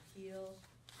on appeal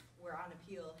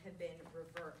have been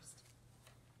reversed.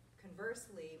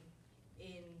 Conversely,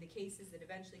 in the cases that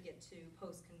eventually get to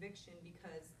post-conviction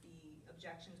because the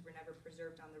objections were never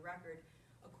preserved on the record,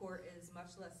 a court is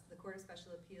much less, the Court of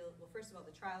Special Appeal, well, first of all,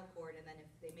 the trial court, and then if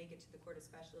they make it to the Court of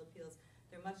Special Appeals,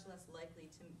 they're much less likely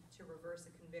to reverse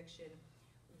a conviction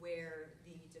where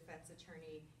the defense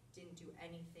attorney didn't do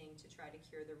anything to try to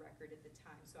cure the record at the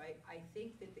time. So I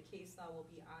think that the case law will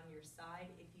be on your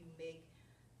side if you make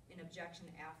an objection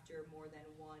after more than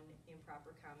one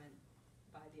improper comment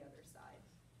by the other side.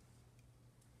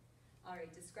 All right,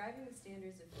 describing the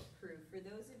standards of proof. For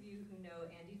those of you who know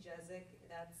Andy Jezik,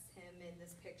 that's him in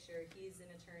this picture. He's an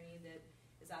attorney that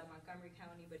is out of Montgomery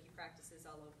County, but he practices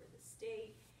all over the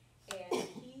state. And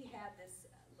he had this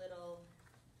little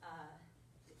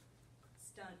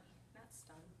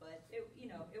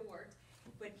it worked.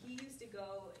 But he used to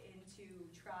go into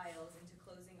trials, into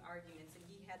closing arguments, and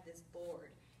he had this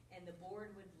board. And the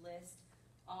board would list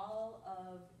all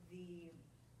of the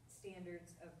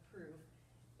standards of proof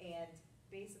and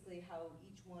basically how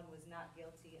each one was not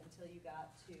guilty until you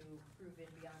got to proven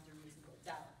beyond a reasonable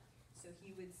doubt. So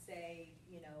he would say,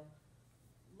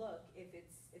 look,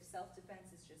 if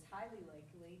self-defense is just highly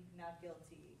likely, not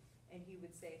guilty. And he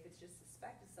would say if it's just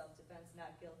suspected self-defense,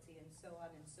 not guilty, and so on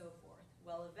and so forth.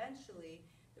 Well, eventually,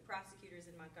 the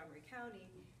prosecutors in Montgomery County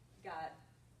got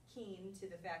keen to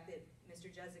the fact that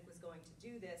Mr. Jezik was going to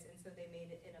do this, and so they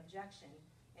made an objection.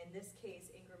 In this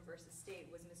case, Ingram versus State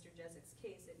was Mr. Jezik's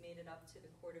case. It made it up to the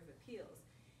Court of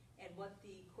Appeals. And what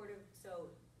the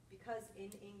because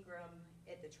in Ingram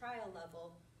at the trial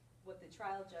level, what the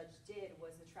trial judge did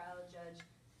was the trial judge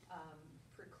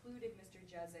precluded Mr.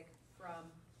 Jezik from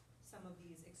some of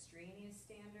these extraneous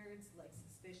standards like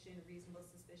suspicion, reasonable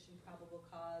suspicion, probable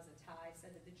cause, a tie,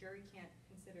 said that the jury can't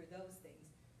consider those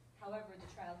things. However,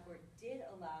 the trial court did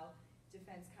allow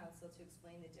defense counsel to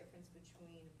explain the difference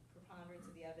between preponderance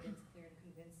of the evidence, clear and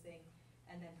convincing,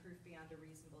 and then proof beyond a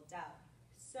reasonable doubt.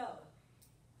 So,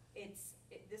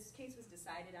 this case was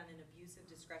decided on an abuse of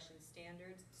discretion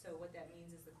standards. So what that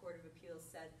means is the Court of Appeals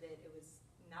said that it was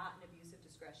not an abuse of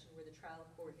discretion where the trial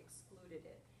court excluded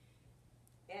it.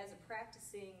 As a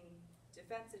practicing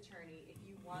defense attorney, if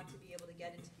you want to be able to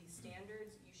get into these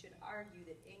standards, you should argue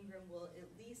that Ingram will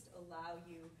at least allow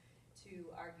you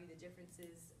to argue the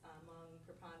differences among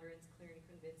preponderance, clear and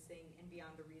convincing, and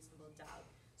beyond a reasonable doubt,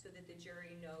 so that the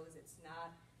jury knows it's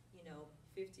not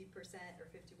 50% or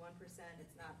 51%,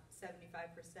 it's not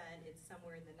 75%, it's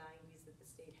somewhere in the 90s that the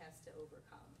state has to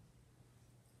overcome.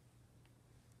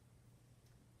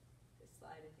 This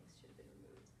slide, I think, should have been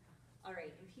removed. All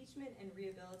right, impeachment and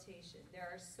rehabilitation.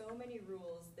 There are so many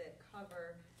rules that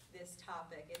cover this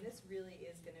topic, and this really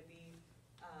is going to be,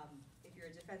 if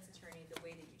you're a defense attorney, the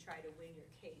way that you try to win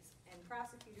your case. And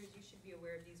prosecutors, you should be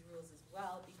aware of these rules as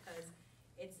well, because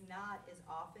it's not as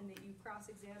often that you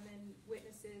cross-examine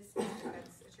witnesses.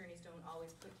 Defense attorneys don't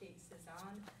always put cases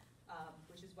on,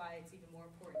 which is why it's even more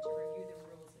important to review the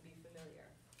rules and be familiar.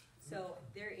 So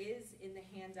there is in the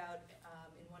handout,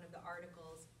 in one of the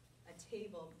articles, a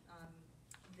table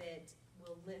that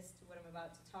will list what I'm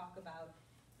about to talk about,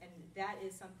 and that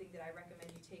is something that I recommend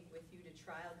you take with you to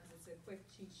trial, because it's a quick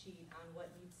cheat sheet on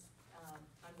what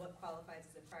qualifies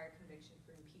as a prior conviction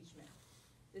for impeachment.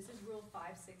 This is Rule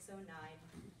 5609,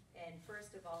 and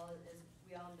first of all, as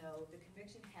we all know, the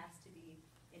conviction has to be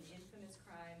an infamous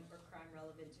crime or crime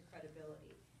relevant to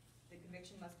credibility. The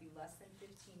conviction must be less than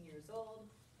 15 years old,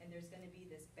 and there's going to be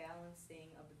this balancing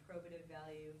of the probative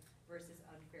value versus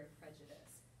unfair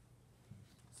prejudice.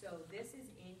 So this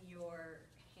is in your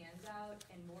handout,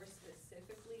 and more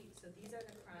specifically, so these are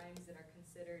the crimes that are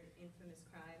considered infamous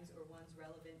crimes or ones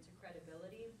relevant to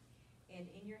credibility. And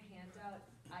in your handout,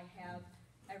 I have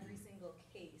every single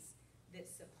case that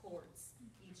supports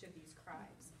each of these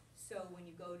crimes. So when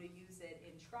you go to use it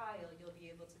in trial, you'll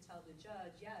be able to tell the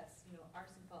judge, yes,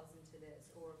 arson falls into this,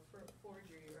 or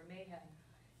forgery, or mayhem.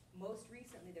 Most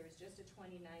recently, there was just a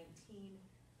 2019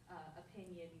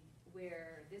 opinion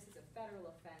where this is a federal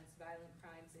offense, violent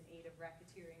crimes in aid of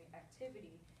racketeering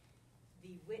activity.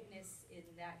 The witness in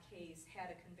that case had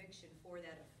a conviction for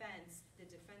that offense. The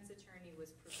defense attorney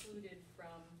was precluded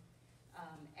from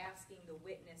asking the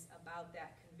witness about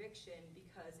that conviction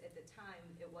because at the time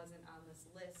it wasn't on this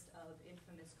list of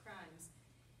infamous crimes.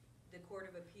 The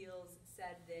Court of Appeals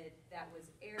said that that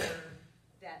was error,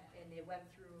 and it went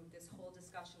through this whole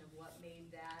discussion of what made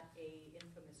that a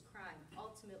infamous crime.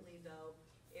 Ultimately, though,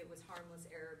 it was harmless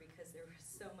error because there was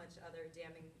so much other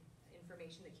damning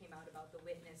information that came out about the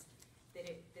witness that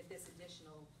this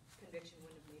additional conviction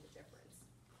wouldn't have made a difference.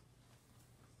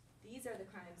 These are the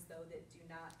crimes, though, that do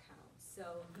not count.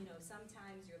 So,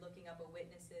 sometimes you're looking up a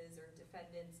witness's or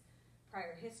defendant's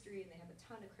prior history, and they have a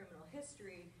ton of criminal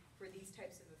history for these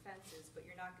types of offenses, but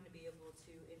you're not going to be able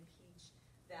to impeach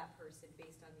that person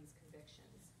based on these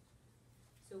convictions.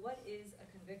 So what is a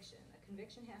conviction? A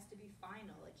conviction has to be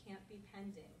final. It can't be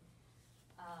pending.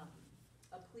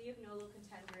 A plea of nolo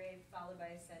contendere followed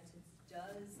by a sentence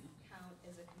does count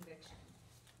as a conviction.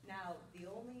 Now, the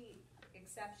only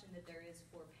exception that there is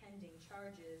for pending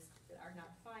charges that are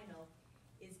not final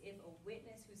is if a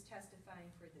witness who's testifying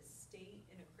for the state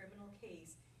in a criminal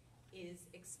case is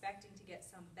expecting to get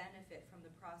some benefit from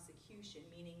the prosecution,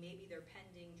 meaning maybe their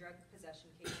pending drug possession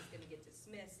case is going to get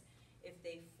dismissed if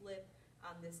they flip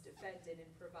on this defendant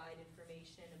and provide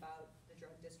information about the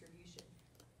drug distribution.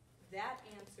 That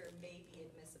answer may be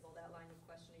admissible, that line of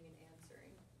questioning and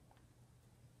answering.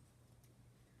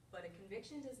 But a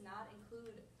conviction does not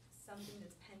include something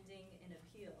that's pending an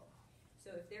appeal.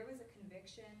 So if there was a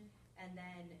conviction and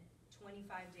then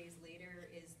 25 days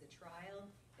later is the trial,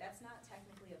 that's not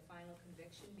technically a final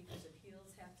conviction because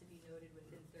appeals have to be noted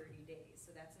within 30 days.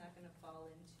 So that's not going to fall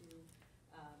into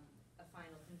a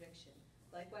final conviction.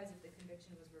 Likewise, if the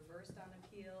conviction was reversed on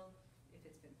appeal, if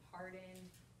it's been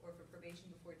pardoned, or if a probation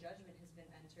before judgment has been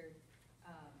entered,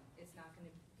 it's not going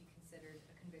to be considered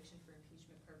a conviction for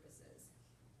impeachment purposes.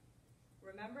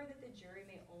 Remember that the jury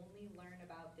may only learn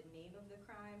about the name of the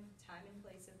crime, time and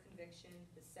place of conviction,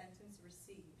 the sentence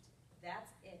received.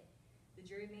 That's it. The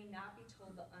jury may not be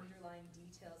told the underlying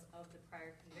details of the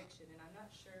prior conviction, and I'm not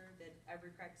sure that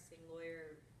every practicing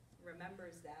lawyer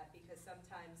remembers that because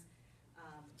sometimes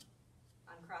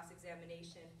on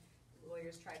cross-examination,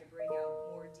 lawyers try to bring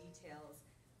out more details,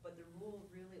 but the rule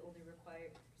really only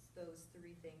requires those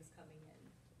three things coming in.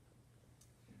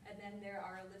 And then there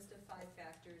are a list of 5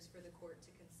 factors for the court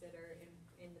to consider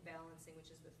in the balancing,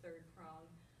 which is the third prong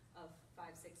of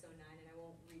 5609, and I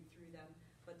won't read through them,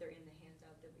 but they're in the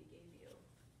handout that we gave you.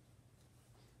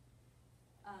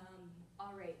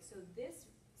 All right, so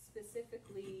this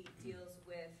specifically deals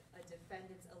with a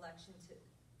defendant's election to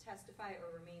testify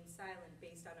or remain silent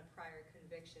based on a prior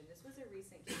conviction. This was a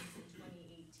recent case in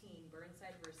 2018,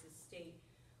 Burnside versus State,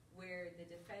 where the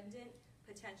defendant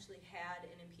potentially had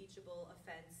an impeachable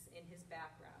offense in his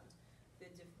background.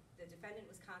 The defendant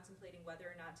was contemplating whether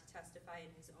or not to testify in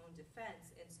his own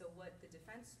defense, and so what the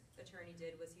defense attorney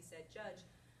did was he said, Judge,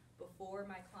 before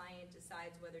my client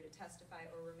decides whether to testify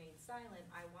or remain silent,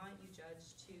 I want you,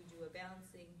 Judge, to do a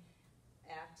balancing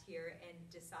act here and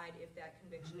decide if that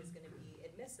conviction is going to be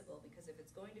admissible, because if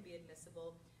it's going to be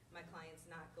admissible, my client's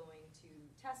not going to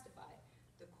testify.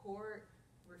 The court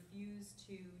refused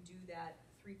to do that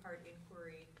 3-part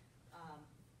inquiry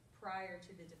prior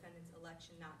to the defendant's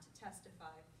election not to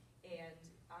testify, and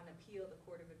on appeal, the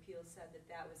Court of Appeals said that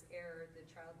that was error. The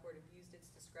trial court abused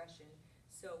its discretion.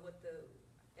 So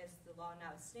as the law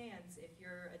now stands, if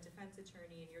you're a defense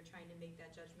attorney and you're trying to make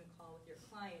that judgment call with your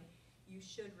client, you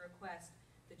should request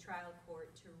the trial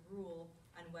court to rule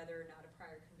on whether or not a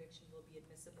prior conviction will be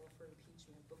admissible for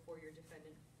impeachment before your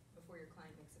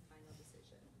client makes a final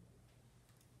decision.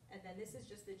 And then this is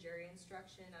just the jury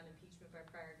instruction on impeachment by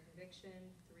prior conviction,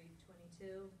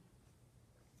 322.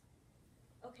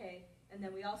 Okay, and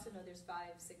then we also know there's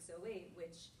 5608,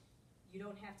 which you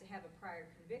don't have to have a prior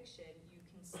conviction. You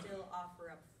can still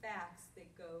offer up facts that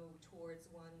go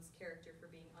towards one's character for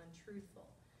being untruthful.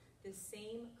 The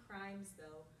same crimes,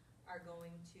 though, are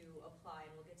going to apply,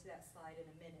 and we'll get to that slide in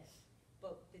a minute.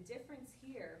 But the difference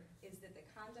here is that the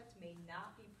conduct may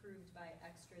not be proved by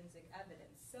extrinsic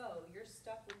evidence. So you're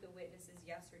stuck with the witness's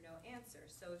yes or no answer.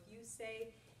 So if you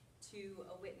say to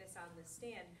a witness on the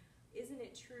stand, isn't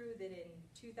it true that in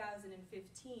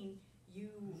 2015 you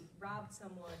robbed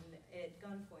someone at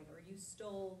gunpoint or you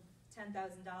stole $10,000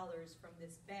 from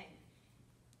this bank?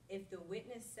 If the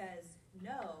witness says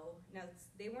no, now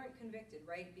they weren't convicted,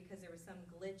 right, because there was some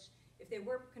glitch. If they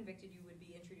were convicted, you would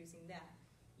be introducing that.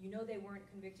 You know they weren't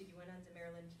convicted, you went on to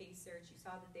Maryland case search, you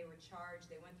saw that they were charged,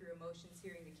 they went through a motions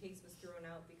hearing, the case was thrown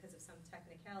out because of some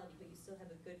technicality, but you still have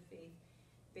a good faith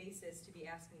basis to be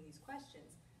asking these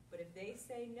questions. But if they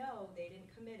say no, they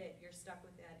didn't commit it, you're stuck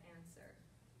with that answer.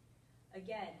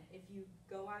 Again, if you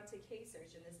go on to case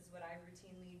search, and this is what I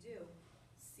routinely do,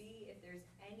 see if there's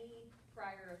any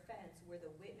prior offense where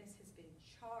the witness has been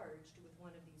charged with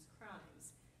one of these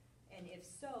crimes. And if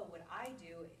so, what I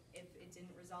do, if it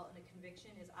didn't result in a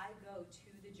conviction, is I go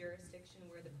to the jurisdiction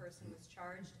where the person was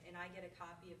charged and I get a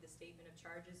copy of the statement of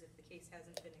charges if the case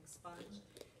hasn't been expunged,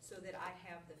 so that I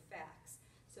have the facts,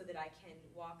 so that I can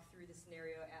walk through the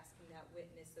scenario asking that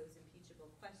witness those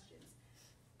impeachable questions.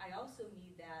 I also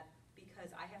need that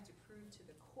because I have to prove to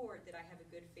the court that I have a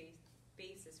good faith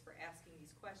basis for asking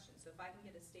these questions. So if I can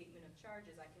get a statement of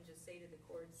charges, I can just say to the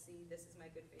court, see, this is my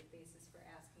good faith basis for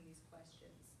asking these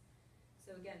questions.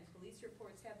 So again, police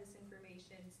reports have this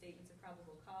information, statements of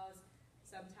probable cause.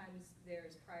 Sometimes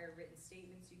there's prior written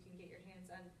statements you can get your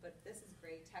hands on, but this is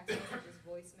great. Text messages,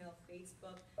 voicemail,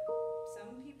 Facebook.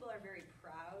 Some people are very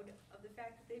proud of the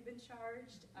fact that they've been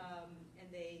charged, and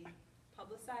they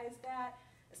publicize that,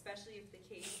 especially if the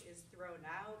case is thrown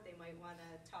out. They might want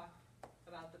to talk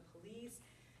about the police.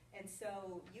 And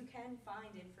so you can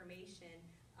find information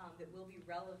that will be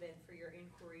relevant for your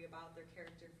inquiry about their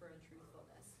character for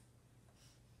untruthfulness.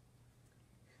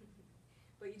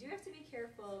 But you do have to be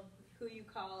careful who you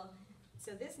call.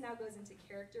 So this now goes into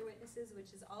character witnesses,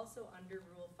 which is also under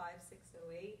Rule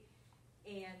 5608.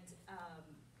 And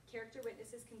character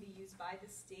witnesses can be used by the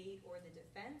state or the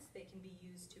defense. They can be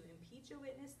used to impeach a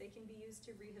witness. They can be used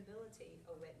to rehabilitate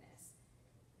a witness.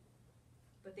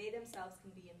 But they themselves can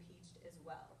be impeached as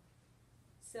well.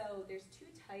 So there's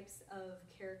two types of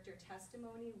character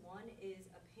testimony. One is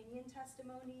opinion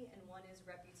testimony and one is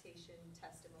reputation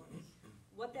testimony.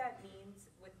 What that means,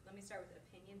 let me start with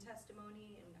opinion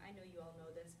testimony, and I know you all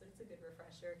know this, but it's a good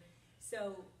refresher.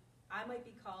 So I might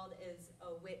be called as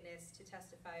a witness to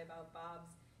testify about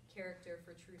Bob's character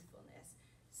for truthfulness.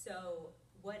 So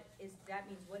what is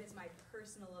my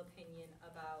personal opinion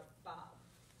about Bob?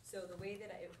 So the way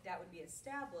that that would be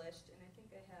established, and I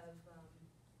think I have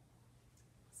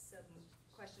some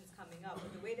questions coming up,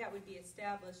 but the way that would be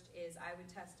established is I would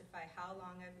testify how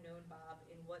long I've known Bob,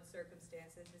 in what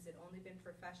circumstances. Has it only been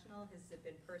professional? Has it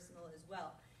been personal as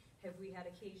well? Have we had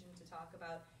occasion to talk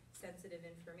about sensitive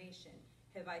information?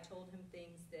 Have I told him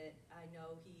things that I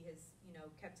know he has,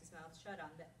 kept his mouth shut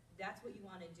on? That's what you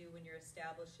want to do when you're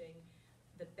establishing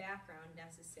the background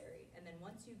necessary. And then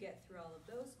once you get through all of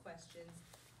those questions,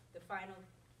 the final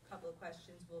couple of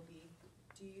questions will be,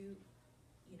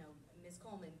 Ms.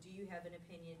 Coleman, do you have an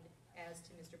opinion as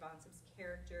to Mr. Bonsib's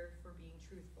character for being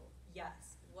truthful?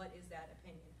 Yes. What is that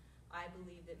opinion? I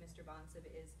believe that Mr. Bonsib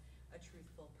is a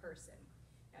truthful person.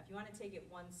 Now, if you want to take it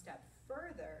one step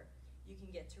further, you can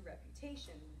get to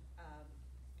reputation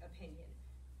opinion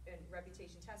and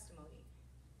reputation testimony.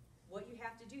 What you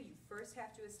have to do, you first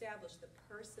have to establish the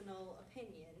personal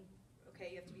opinion.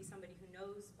 Okay, you have to be somebody who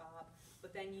knows Bob,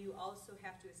 but then you also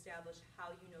have to establish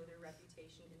how you know their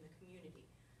reputation in the community.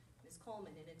 Ms.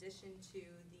 Coleman, in addition to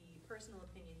the personal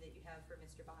opinion that you have for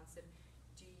Mr. Bonsib,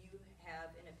 do you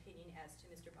have an opinion as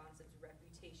to Mr. Bonsib's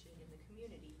reputation in the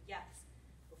community? Yes.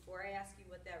 Before I ask you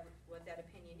what that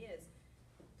opinion is,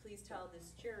 please tell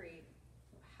this jury,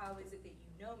 how is it that you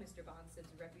know Mr.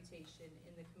 Bonsib's reputation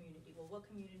in the community? Well, what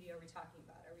community are we talking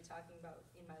about? Are we talking about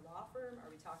in my law firm?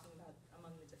 Are we talking about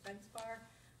among the defense bar?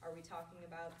 Are we talking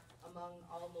about among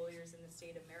all lawyers in the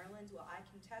state of Maryland? Well, I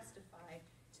can testify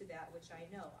to that which I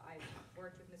know. I've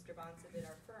worked with Mr. Bonsib at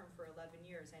our firm for 11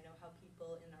 years. I know how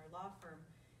people in our law firm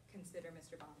consider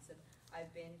Mr. Bonsib. I've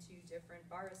been to different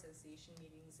bar association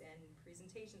meetings and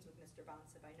presentations with Mr.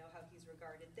 Bonsib. I know how he's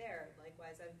regarded there.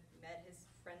 Likewise, I've met his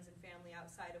friends and family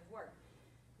outside of work.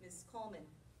 Ms. Coleman,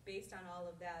 based on all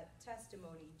of that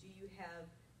testimony, do you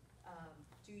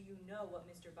know what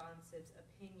Mr. Bonsib's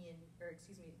opinion,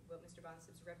 what Mr.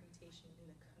 Bonsib's reputation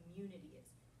in the community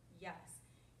is? Yes,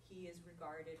 he is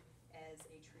regarded as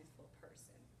a truthful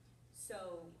person.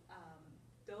 So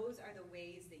those are the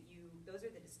ways that those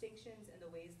are the distinctions and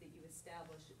the ways that you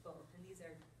establish both. And these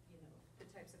are, the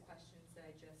types of questions that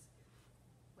I just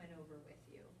went over with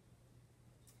you.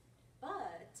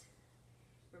 But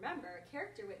remember, a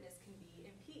character witness can be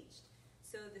impeached.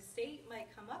 So the state might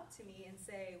come up to me and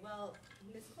say, well,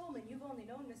 Ms. Coleman, you've only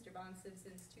known Mr. Bonsib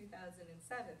since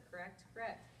 2007, correct?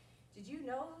 Correct. Did you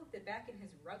know that back in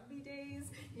his rugby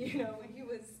days, when he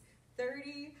was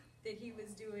 30, that he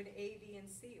was doing A, B, and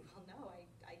C? Well, no,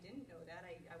 I didn't know that.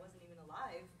 I wasn't even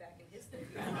alive back in his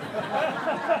 30s.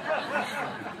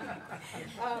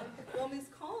 Well, Ms.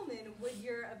 Coleman, would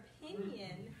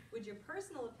your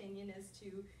personal opinion as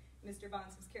to Mr.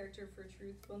 Bonsib's character for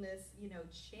truthfulness,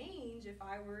 change if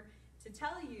I were to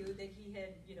tell you that he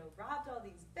had, robbed all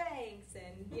these banks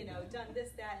and, done this,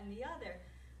 that, and the other?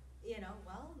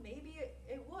 Well, maybe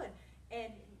it would.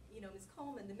 And, Ms.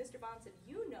 Coleman, the Mr. Bonsib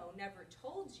never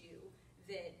told you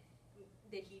that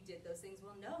he did those things.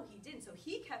 Well, no, he didn't. So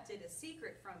he kept it a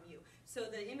secret from you.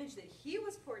 So the image that he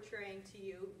was portraying to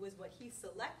you was what he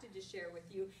selected to share with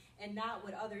you and not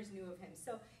what others knew of him.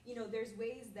 So, there's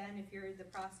ways then, if you're the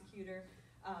prosecutor,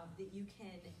 that you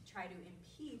can try to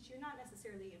impeach. You're not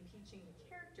necessarily impeaching the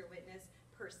character witness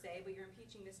per se, but you're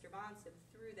impeaching Mr. Bonsib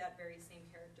through that very same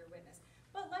character witness.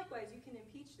 But likewise, you can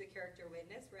impeach the character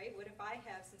witness, right? What if I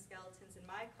have some skeletons in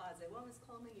my closet? Well, Ms.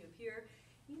 Coleman, you appear,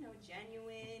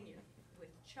 genuine, you're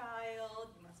with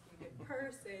child, you must be a good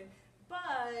person,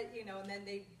 but, and then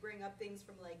they bring up things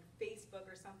from like Facebook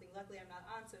or something. Luckily, I'm not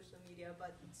on social media,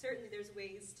 but certainly there's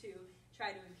ways to try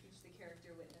to impeach the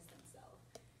character witness themselves.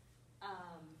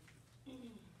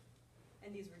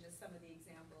 And these were just some of the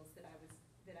examples that I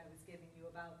was giving you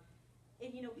about.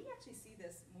 And we actually see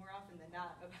this more often than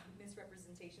not about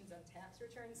misrepresentations on tax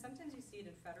returns. Sometimes you see it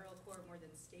in federal court more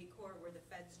than state court, where the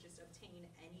feds just obtain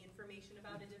any information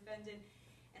about a defendant.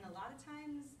 And a lot of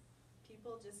times,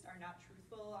 people just are not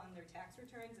truthful on their tax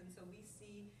returns, and so we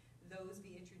see those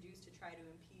be introduced to try to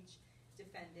impeach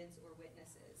defendants or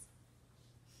witnesses.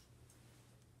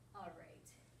 All right.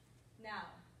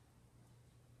 Now,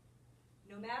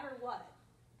 no matter what,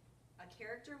 a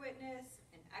character witness,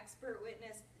 an expert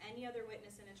witness, any other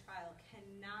witness in a trial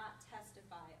cannot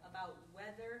testify about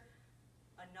whether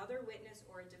another witness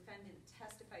or a defendant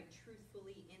testified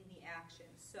truthfully in the action.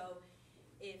 So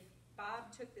if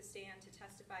Bob took the stand to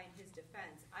testify in his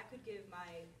defense, I could give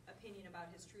my opinion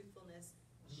about his truthfulness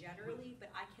generally,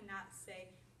 but I cannot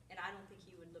say, and I don't think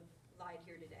he would have lied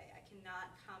here today, I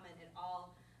cannot comment at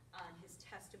all on his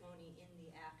testimony in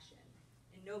the action,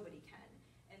 and nobody can.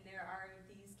 And there are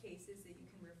these cases that you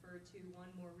can refer to,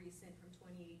 one more recent from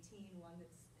 2018, one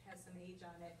that has some age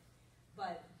on it,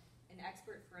 but an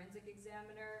expert forensic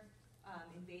examiner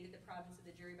invaded the province of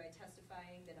the jury by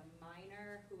testifying that a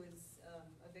minor who was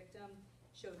a victim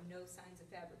showed no signs of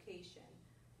fabrication.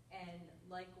 And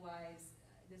likewise,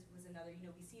 this was another,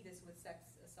 we see this with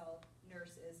sex assault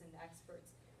nurses and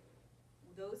experts.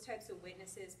 Those types of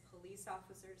witnesses, police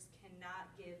officers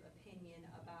cannot give opinion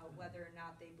about whether or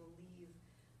not they believe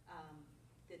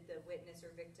that the witness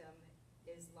or victim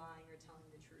is lying or telling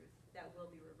the truth. That will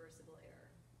be reversible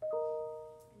error.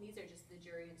 And these are just the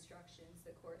jury instructions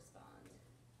that correspond.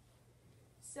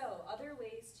 So, other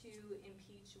ways to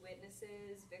impeach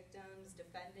witnesses, victims,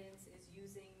 defendants is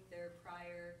using their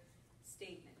prior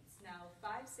statements. Now,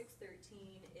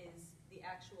 5613 is the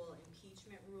actual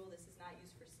impeachment rule. This is not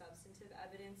used for substantive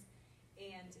evidence.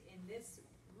 And in this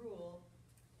rule,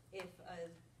 if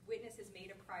a witness has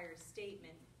made a prior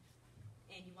statement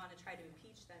and you want to try to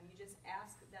impeach them, you just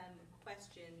ask them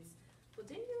questions. Well,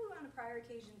 didn't you on a prior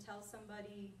occasion tell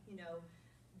somebody,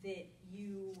 that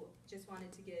you just wanted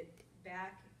to get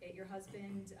back at your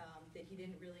husband, that he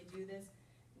didn't really do this?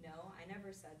 No, I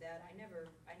never said that. I never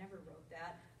wrote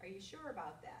that. Are you sure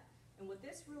about that? And what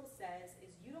this rule says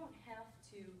is you don't have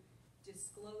to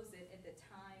disclose it at the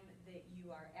time that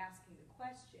you are asking the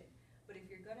question. But if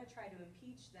you're going to try to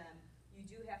impeach them, you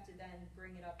do have to then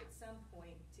bring it up at some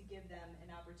point to give them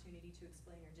an opportunity to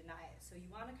explain or deny it. So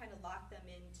you want to kind of lock them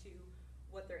into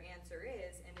what their answer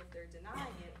is, and if they're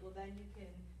denying it, well then you can,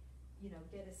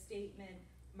 get a statement,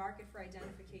 mark it for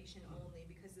identification only,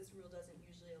 because this rule doesn't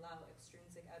usually allow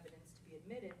extrinsic evidence to be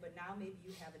admitted, but now maybe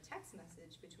you have a text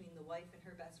message between the wife and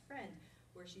her best friend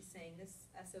where she's saying, this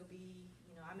SOB,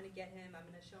 I'm going to get him, I'm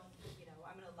going to show him,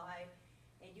 I'm going to lie,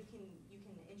 and you can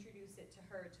introduce it to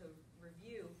her to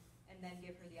review and then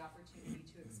give her the opportunity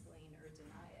to explain or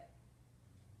deny it.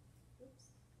 Oops,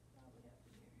 what happened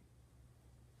here?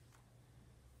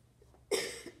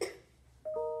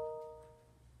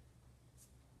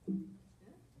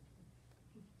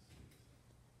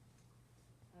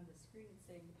 On the screen it's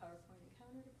saying the PowerPoint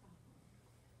encountered a problem.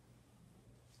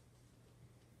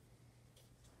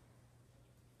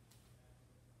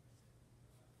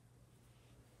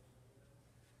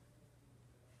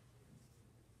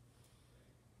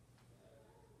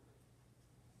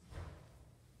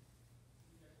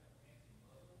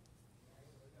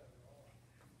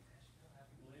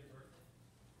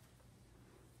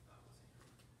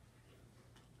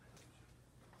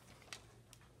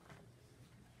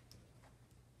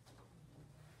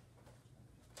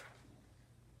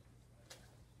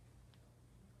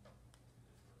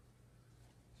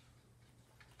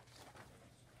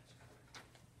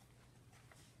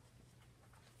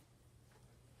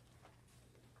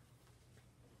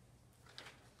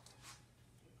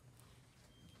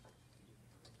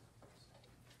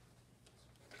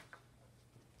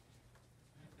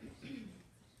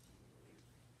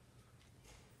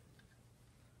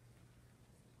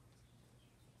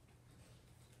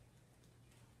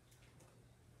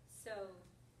 So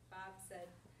Bob said,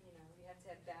 you know, you have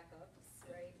to have backups,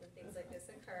 right, when things like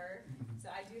this occur. So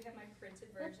I do have my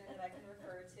printed version that I can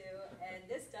refer to, and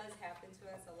this does happen to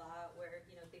us a lot where,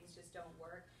 you know, things just don't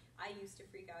work. I used to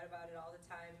freak out about it all the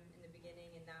time in the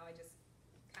beginning, and now I just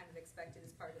kind of expect it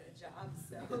as part of the job.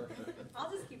 So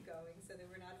I'll just keep going so that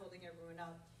we're not holding everyone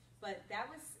up. But that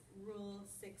was Rule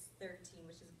 613,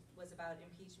 which was about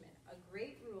impeachment. A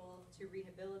great rule to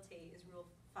rehabilitate is Rule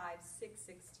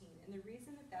 5616. And the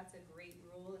reason that that's a great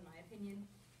rule, in my opinion,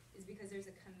 is because there's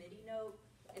a committee note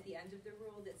at the end of the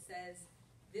rule that says,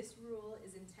 this rule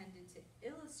is intended to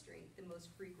illustrate the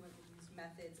most frequently used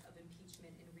methods of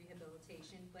impeachment and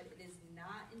rehabilitation, but it is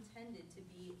not intended to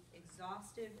be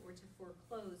exhaustive or to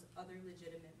foreclose other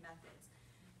legitimate methods.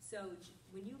 So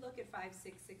when you look at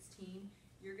 5616,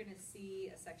 you're going to see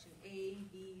a section A,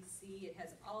 B, C. It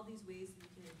has all these ways that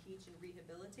you can impeach and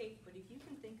rehabilitate, but if you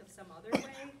can think of some other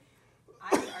way,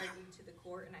 I would argue to the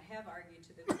court, and I have argued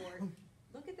to the court,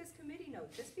 look at this committee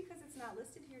note. Just because it's not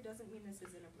listed here doesn't mean this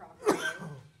isn't a proper way.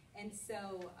 And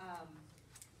so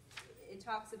it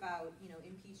talks about, you know,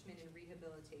 impeachment and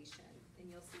rehabilitation, and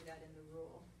you'll see that in the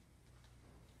rule.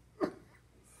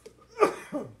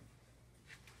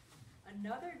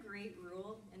 Another great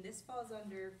rule, and this falls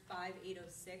under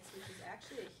 5806, which is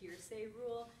actually a hearsay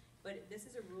rule, but this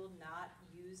is a rule not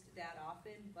used that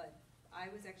often, but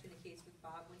I was actually in a case with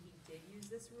Bob when he did use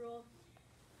this rule.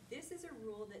 This is a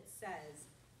rule that says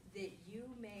that you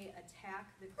may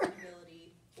attack the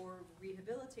credibility or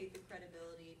rehabilitate the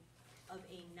credibility of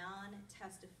a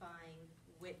non-testifying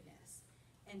witness.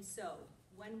 And so,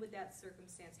 when would that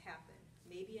circumstance happen?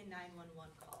 Maybe a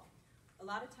 911 call. A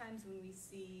lot of times when we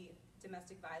see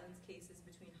domestic violence cases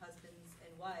between husbands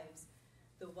and wives,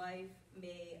 the wife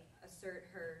may assert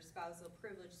her spousal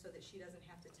privilege so that she doesn't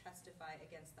have to testify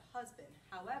against the husband.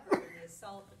 However, when the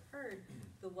assault occurred,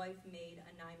 the wife made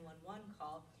a 911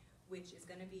 call, which is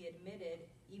going to be admitted.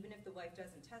 Even if the wife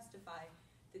doesn't testify,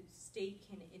 the state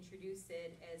can introduce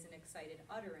it as an excited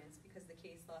utterance because the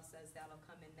case law says that'll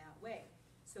come in that way.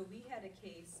 So we had a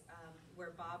case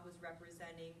where Bob was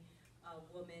representing a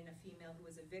woman, a female who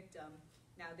was a victim.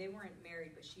 Now, they weren't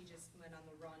married, but she just went on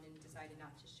the run and decided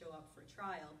not to show up for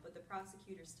trial. But the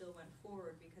prosecutor still went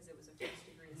forward because it was a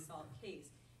first-degree assault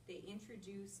case. They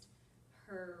introduced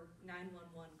her 911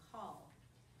 call.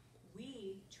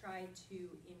 We tried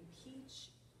to impeach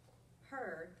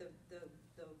her, the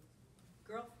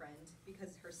girlfriend,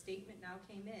 because her statement now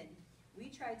came in. We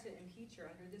tried to impeach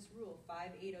her under this rule,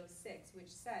 5806,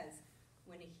 which says,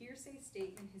 when a hearsay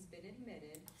statement has been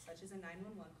admitted, such as a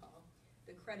 911 call,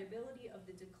 the credibility of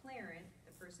the declarant,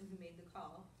 the person who made the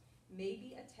call, may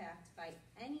be attacked by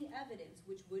any evidence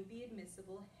which would be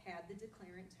admissible had the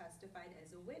declarant testified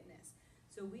as a witness.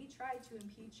 So we tried to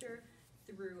impeach her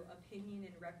through opinion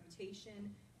and reputation,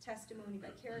 testimony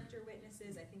by character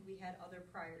witnesses. I think we had other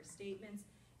prior statements,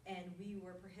 and we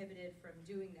were prohibited from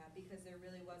doing that because there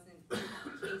really wasn't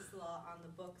case law on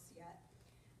the books yet.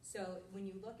 So when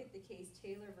you look at the case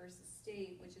Taylor versus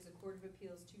State, which is a Court of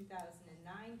Appeals 2009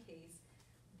 case,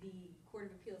 the Court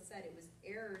of Appeals said it was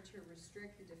error to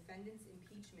restrict the defendant's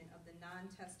impeachment of the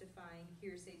non-testifying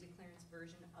hearsay declarant's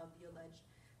version of the alleged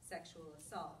sexual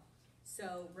assault.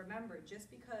 So remember,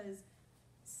 just because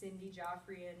Cindy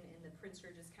Joffrian in the Prince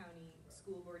George's County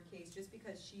School Board case, just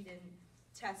because she didn't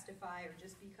testify or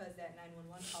just because that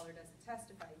 911 caller doesn't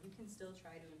testify, you can still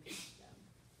try to impeach them.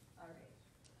 All right.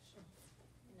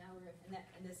 And now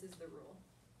and this is the rule.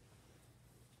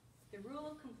 The rule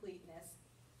of completeness.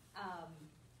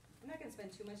 I'm not going to spend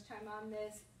too much time on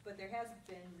this, but there has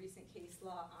been recent case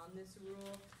law on this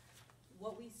rule.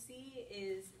 What we see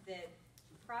is that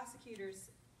prosecutors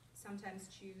sometimes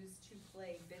choose to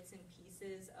play bits and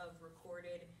pieces of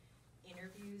recorded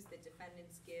interviews that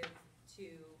defendants give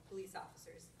to police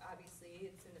officers. Obviously,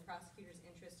 it's in the prosecutor's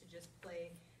interest to just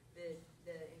play the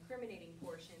incriminating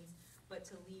portions, but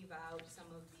to leave out some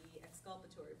of the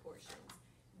exculpatory portions.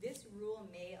 This rule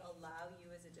may allow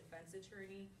you as a defense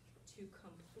attorney to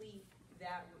complete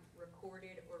that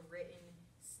recorded or written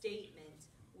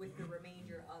statement with the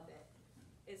remainder of it,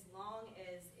 as long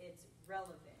as it's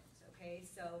relevant, okay?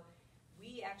 So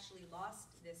we actually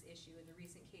lost this issue in the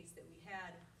recent case that we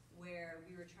had where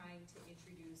we were trying to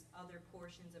introduce other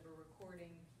portions of a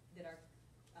recording that our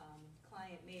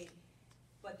client made,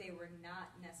 but they were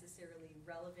not necessarily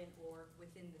relevant or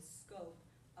within the scope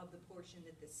of the portion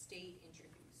that the state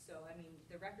introduced. So, I mean,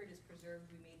 the record is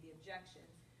preserved, we made the objection,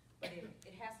 but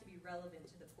it has to be relevant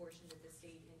to the portion that the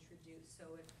state introduced.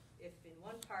 So if in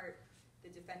one part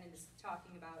the defendant is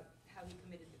talking about how he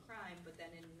committed the crime, but then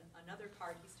in another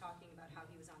part he's talking about how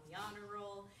he was on the honor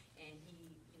roll and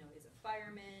he, you know, is a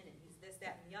fireman and he's this,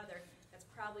 that, and the other,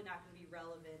 probably not going to be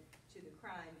relevant to the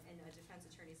crime, and a defense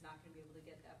attorney is not going to be able to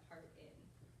get that part in.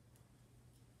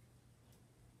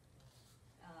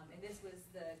 And this was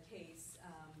the case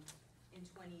in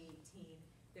 2018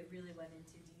 that really went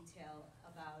into detail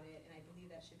about it, and I believe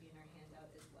that should be in our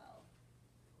handout as well.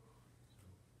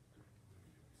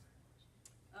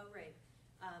 Oh, right.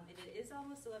 And it is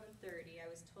almost 11:30. I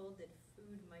was told that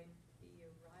food might be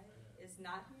arrived. Is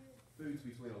not here? Food's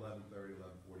between 11:30 and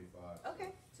 11:45.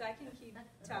 Okay, so I can keep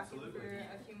talking Absolutely. for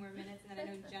a few more minutes, and then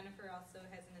I know Jennifer also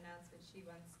has an announcement she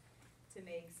wants to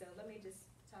make. So let me just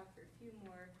talk for a few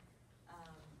more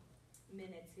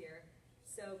minutes here.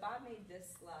 So Bob made this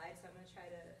slide, so I'm going to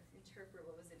try to interpret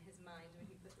what was in his mind when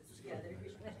he put this together.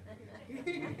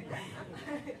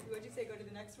 What'd you say? Go to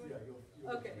the next one? Yeah, you'll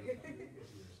Okay. get to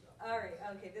your stuff. All right,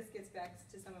 okay, this gets back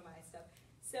to some of my stuff.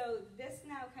 So this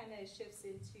now kind of shifts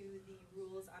into the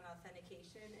rules on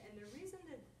authentication, and the reason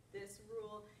that this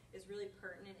rule is really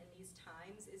pertinent in these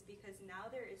times is because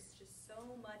now there is just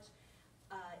so much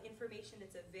information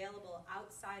that's available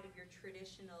outside of your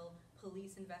traditional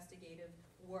police investigative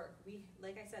work.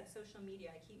 Like I said, social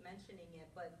media, I keep mentioning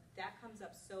it, but that comes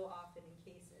up so often in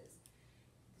cases.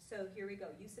 So here we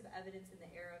go, use of evidence in the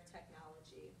era of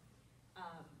technology.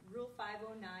 Rule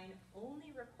 509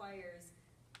 only requires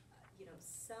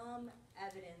some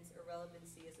evidence or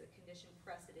relevancy as a condition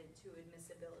precedent to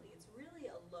admissibility. It's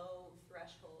really a low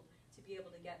threshold to be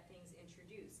able to get things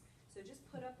introduced. So just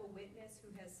put up a witness who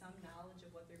has some knowledge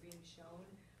of what they're being shown.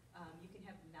 You can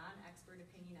have non-expert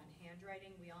opinion on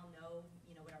handwriting. We all know,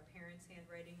 what our parents'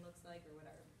 handwriting looks like or what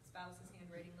our spouse's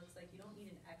handwriting looks like. You don't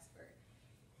need an expert.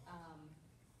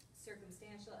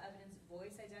 Circumstantial evidence,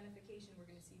 voice identification, we're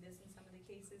going to see this in some of the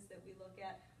cases that we look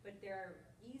at, but there are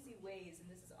easy ways, and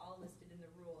this is all listed in the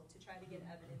rule, to try to get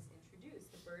evidence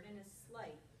introduced. The burden is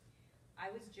slight.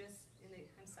 I was just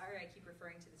I'm sorry I keep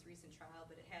referring to this recent trial,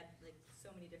 but it had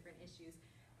so many different issues,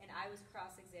 and I was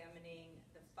cross-examining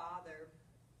the father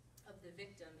of the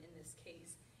victim in this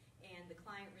case, and the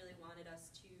client really wanted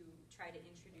us to try to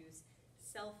introduce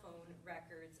cell phone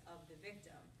records of the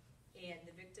victim, and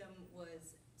the victim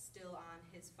was still on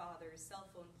his father's cell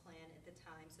phone plan at the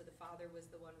time, so the father was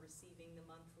the one receiving the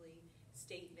monthly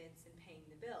statements and paying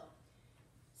the bill.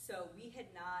 So we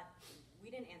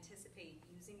didn't anticipate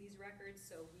using these records,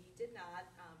 so we did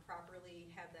not properly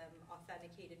have them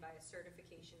authenticated by a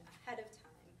certification ahead of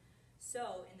time.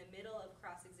 So in the middle of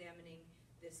cross-examining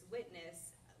this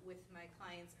witness, with my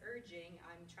client's urging,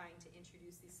 I'm trying to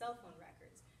introduce these cell phone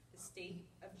records. The state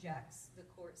objects, the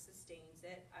court sustains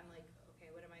it. I'm like,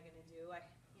 okay, what am I going to do?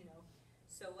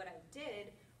 So what I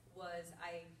did was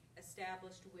I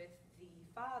established with the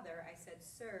father, I said,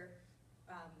 sir,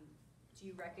 do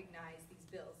you recognize these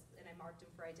bills? And I marked them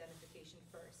for identification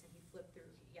first, and he flipped through,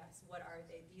 yes, what are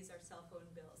they? These are cell phone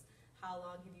bills. How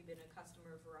long have you been a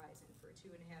customer of Verizon? For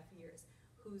 2.5 years.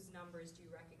 Whose numbers do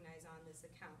you recognize on this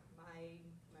account? My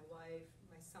wife,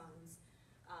 my son's.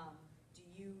 Do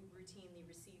you routinely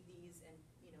receive these and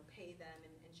pay them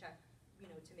and check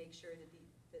to make sure that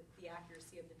the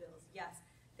accuracy of the bills? Yes,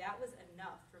 that was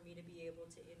enough for me to be able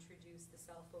to introduce the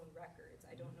cell phone records.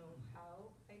 I don't know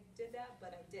how I did that,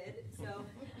 but I did. So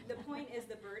the point is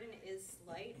the burden is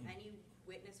slight. Any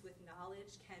witness with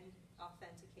knowledge can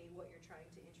authenticate what you're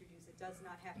trying to introduce. It does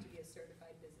not have to be a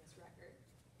certified business record.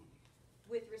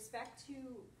 With respect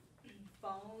to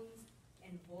phones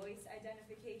and voice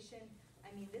identification,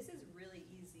 this is really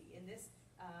easy. In this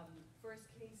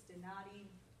first case, Donati,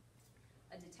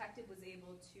 a detective was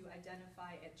able to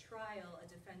identify at trial a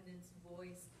defendant's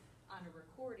voice on a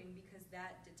recording because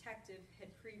that detective had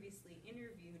previously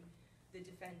interviewed the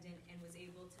defendant and was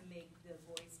able to make the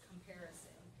voice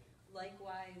comparison.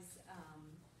 Likewise,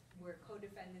 where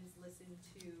co-defendants listened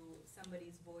to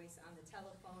somebody's voice on the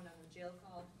telephone, on a jail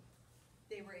call,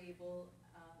 they were able,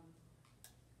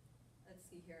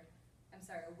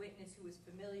 a witness who was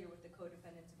familiar with the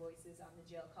co-defendant's voices on the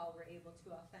jail call were able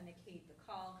to authenticate the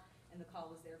call, and the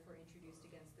call was therefore introduced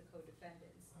against the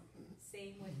co-defendants.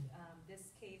 Same with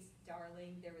this case,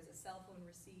 Darling, there was a cell phone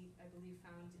receipt, I believe,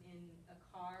 found in a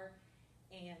car,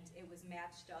 and it was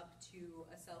matched up to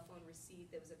a cell phone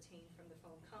receipt that was obtained from the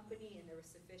phone company, and there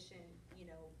was sufficient,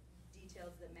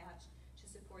 details that matched to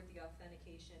support the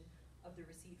authentication of the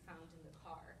receipt found in the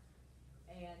car.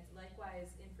 And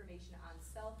likewise, information on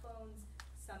cell phones,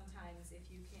 sometimes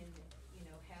if you can,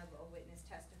 have a witness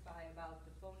testify about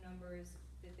the phone numbers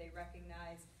that they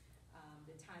recognize,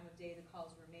 the time of day the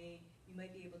calls were made, you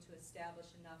might be able to establish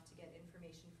enough to get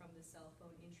information from the cell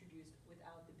phone introduced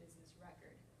without the business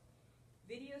record.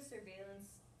 Video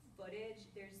surveillance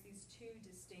footage, there's these two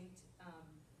distinct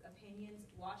opinions.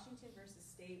 Washington versus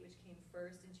State, which came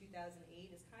first in 2008,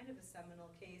 is kind of a seminal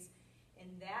case.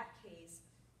 In that case,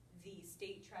 the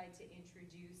state tried to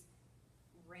introduce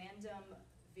random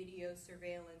video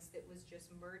surveillance that was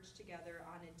just merged together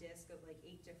on a disc of like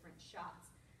 8 different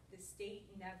shots. The state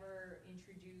never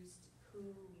introduced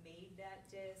who made that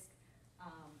disc,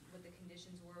 what the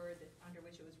conditions were under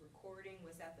which it was recording.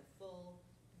 Was that the full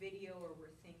video, or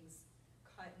were things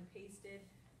cut and pasted?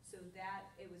 So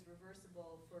that it was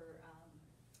reversible for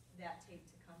that tape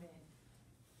to come in.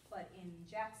 But in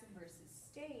Jackson versus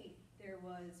State, there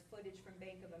was footage from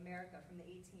Bank of America from the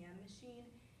ATM machine,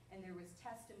 and there was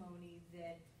testimony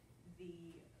that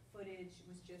the footage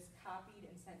was just copied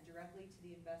and sent directly to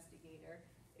the investigator.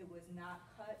 It was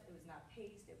not cut, it was not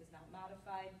pasted, it was not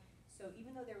modified. So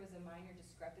even though there was a minor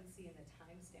discrepancy in the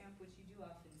timestamp, which you do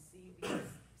often see because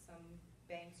some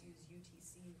banks use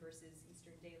UTC versus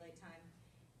Eastern Daylight Time,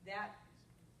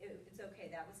 it's okay,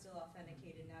 that was still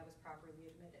authenticated and that was properly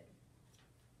admitted.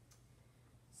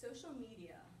 Social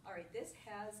media. All right, this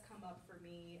has come up for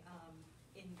me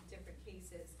in different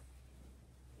cases.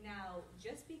 Now,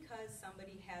 just because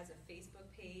somebody has a Facebook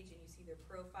page and you see their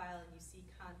profile and you see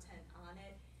content on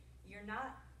it, you're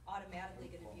not automatically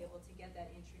going to be able to get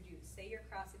that introduced. Say you're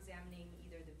cross-examining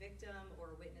either the victim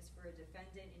or a witness for a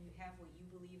defendant and you have what you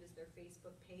believe is their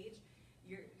Facebook page,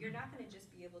 you're not going to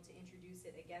just be able to introduce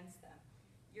it against them.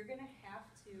 You're going to have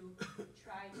to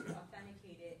try to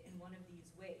authenticate it in one of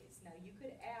these ways. Now, you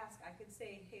could ask, I could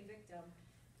say, hey, victim,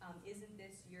 isn't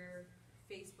this your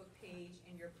Facebook page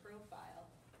and your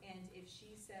profile? And if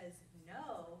she says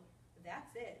no,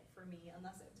 that's it for me,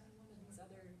 unless I've done one of these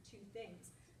other 2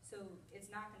 things. So it's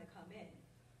not going to come in.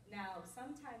 Now,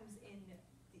 sometimes in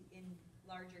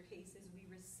larger cases, we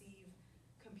receive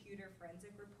computer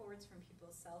forensic reports from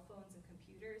people's cell phones and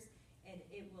computers, and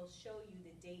it will show you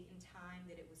the date and time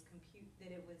that it was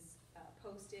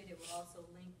posted. It will also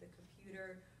link the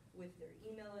computer with their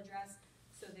email address.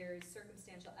 So there's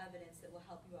circumstantial evidence that will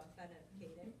help you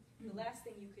authenticate it. The last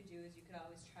thing you could do is you could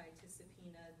always try to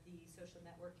subpoena the social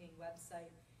networking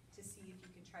website to see if you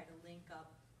can try to link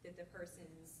up that the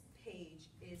person's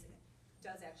page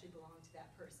does actually belong to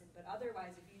that person. But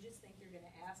otherwise, if you just think you're going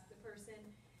to ask the person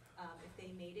if they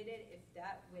made it, if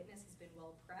that witness has been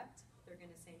well prepped, they're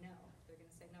going to say no. They're going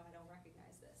to say, no, I don't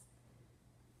recognize this.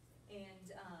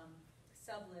 And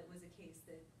Sublet was a case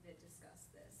that discussed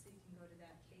this. So you can go to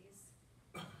that case.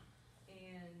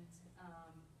 And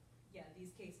yeah,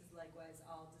 these cases likewise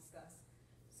all discuss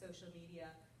social media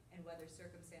and whether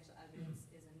circumstantial evidence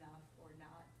is enough or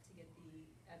not to get the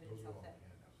evidence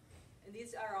authentic. And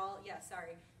these are all, yeah,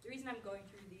 sorry. The reason I'm going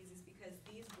through these is because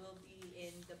these will be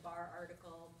in the bar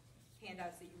article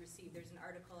handouts that you receive. There's an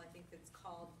article, I think, that's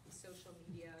called Social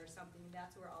Media or something.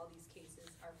 That's where all these cases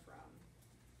are from.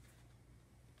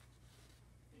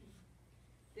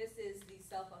 This is the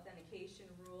self-authentication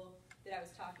rule that I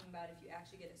was talking about if you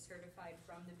actually get it certified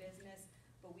from the business.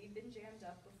 But we've been jammed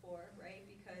up before, right?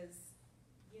 Because,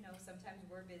 you know, sometimes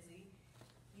we're busy.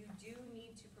 You do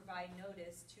need to provide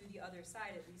notice to the other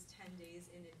side at least 10 days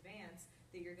in advance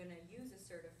that you're going to use a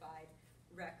certified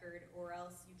record, or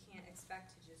else you can't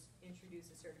expect to just introduce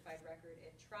a certified record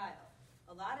at trial.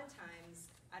 A lot of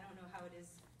times, I don't know how it is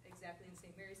exactly in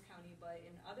St. Mary's County, but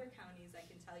in other counties I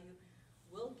can tell you,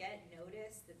 we'll get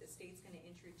notice that the state's going to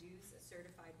introduce a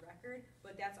certified record,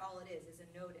 but that's all it is a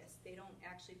notice. They don't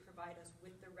actually provide us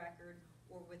with the record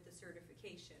or with the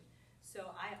certification.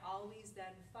 So I always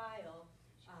then file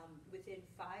within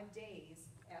 5 days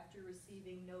after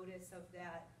receiving notice of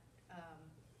that,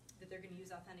 that they're going to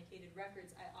use authenticated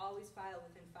records. I always file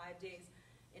within 5 days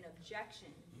an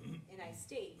objection, and I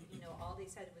state, you know, all they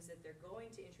said was that they're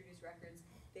going to introduce records.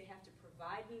 They have to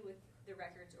provide me with the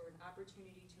records or an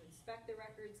opportunity to inspect the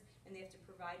records, and they have to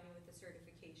provide me with the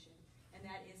certification. And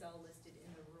that is all listed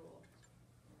in the rule.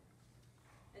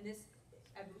 And this,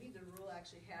 I believe the rule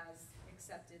actually has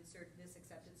accepted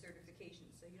certification,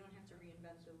 so you don't have to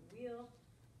reinvent the wheel.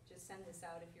 Just send this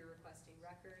out if you're requesting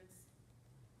records.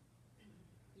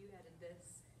 You added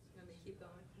this. You want me to keep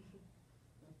going?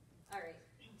 All right.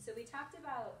 So we talked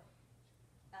about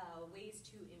ways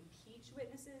to impeach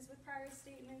witnesses with prior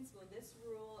statements. Well, this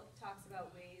rule talks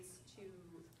about ways to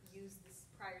use this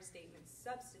prior statement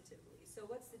substantively. So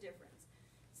what's the difference?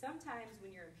 Sometimes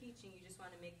when you're impeaching, you just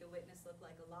want to make the witness look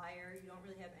like a liar. You don't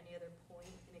really have any other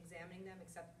point in examining them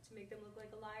except to make them look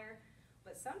like a liar.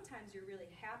 But sometimes you're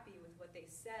really happy with what they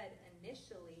said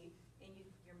initially, and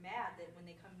you're mad that when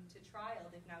they come to trial,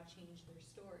 they've now changed their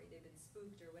story. They've been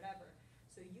spooked or whatever.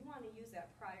 So you want to use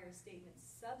that prior statement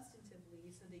substantively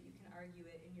so that you can argue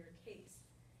it in your case.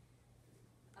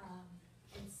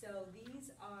 And so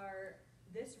these are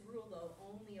This rule, though,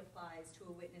 only applies to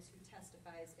a witness who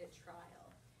testifies at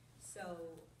trial.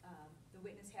 So the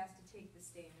witness has to take the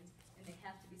stand, and they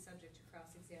have to be subject to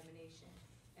cross-examination.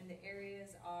 And the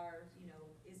areas are,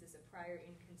 is this a prior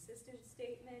inconsistent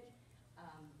statement?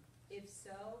 If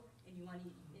so, and you want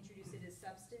to introduce it as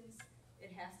substance,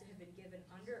 it has to have been given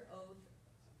under oath,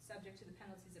 subject to the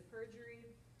penalties of perjury,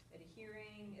 at a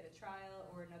hearing, at a trial,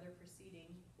 or another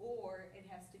proceeding, or it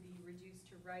has to be reduced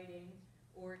to writing,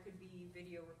 or it could be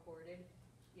video recorded.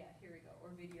 Yeah, here we go.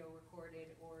 Or video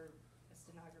recorded, or a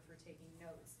stenographer taking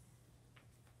notes.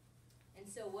 And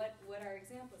so what are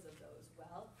examples of those?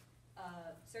 Well,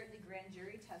 certainly grand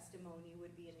jury testimony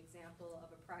would be an example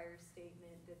of a prior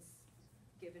statement that's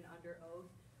given under oath.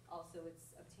 Also,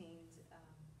 it's obtained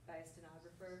by a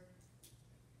stenographer.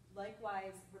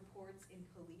 Likewise, reports in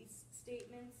police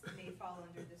statements may fall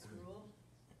under this rule.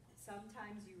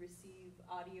 Sometimes you receive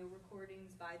audio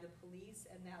recordings by the police,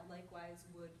 and that likewise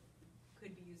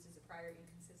could be used as a prior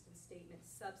inconsistent statement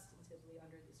substantively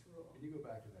under this rule. Can you go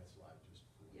back to that slide just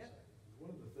for a second?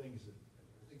 One of the things that, I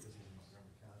think this is in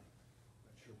Montgomery County, I'm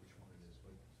not sure which one it is,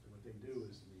 but what they do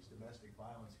is in these domestic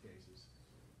violence cases,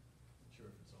 I'm not sure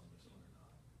if it's on this one or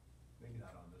not, maybe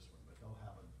not on this one, but they'll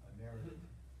have a narrative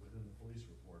within the police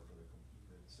report that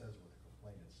says what the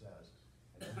complainant says,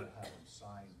 and then they'll have them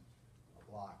sign a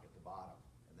block at the bottom,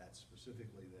 and that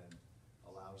specifically then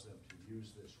allows them to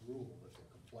use this rule if the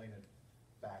complainant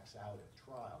backs out at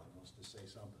trial and wants to say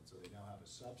something. So they now have a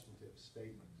substantive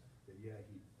statement that, yeah,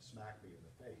 he smacked me in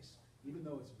the face. Even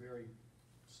though it's very,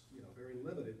 very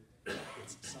limited,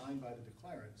 it's signed by the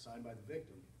declarant, signed by the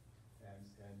victim,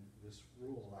 and this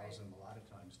rule allows them a lot of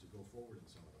times to go forward in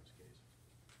some of those cases.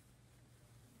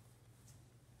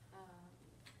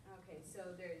 Okay,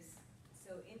 so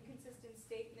inconsistent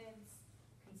statements,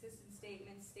 consistent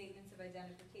statements, statements of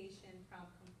identification,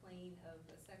 prompt complaint of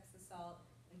a sex assault,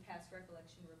 and past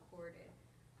recollection recorded.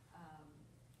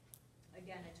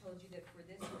 Again, I told you that for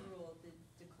this rule, the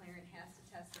declarant has to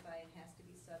testify and has to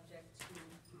be subject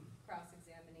to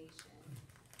cross-examination.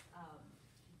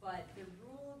 But the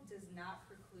rule does not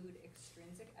preclude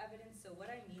extrinsic evidence. So what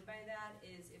I mean by that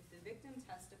is if the victim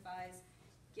testifies,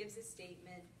 gives a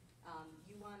statement,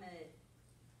 you want to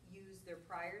use their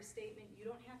prior statement, you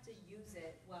don't have to use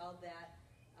it while that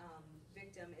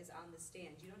victim is on the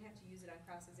stand. You don't have to use it on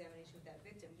cross-examination with that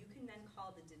victim. You can then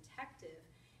call the detective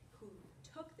who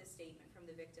took the statement from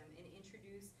the victim and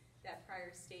introduce that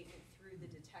prior statement through the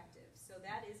detective. So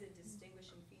that is a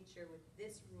distinguishing feature with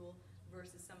this rule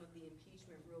versus some of the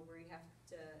impeachment rule where you have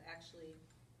to actually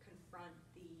confront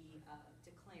the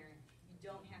declarant. You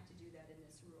don't have to do that in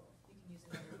this rule. You can use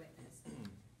another witness.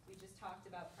 We just talked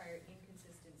about prior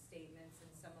inconsistent statements and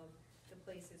some of the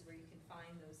places where you can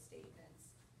find those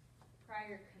statements.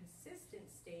 Prior consistent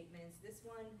statements, this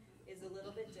one is a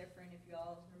little bit different if you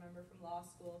all remember from law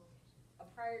school. A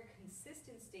prior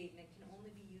consistent statement can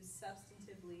only be used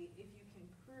substantively if you can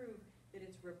prove that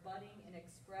it's rebutting an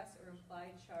express or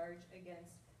implied charge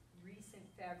against recent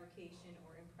fabrication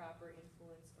or improper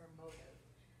influence or motive.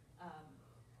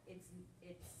 It's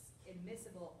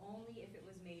admissible only if it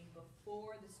was made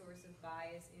before the source of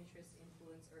bias, interest,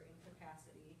 influence, or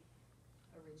incapacity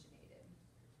originated.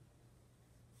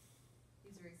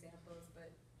 These are examples,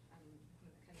 but I'm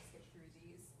going to kind of skip through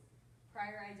these.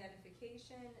 Prior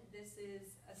identification, this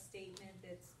is a statement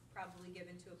that's probably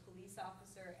given to a police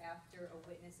officer after a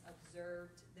witness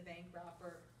observed the bank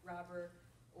robber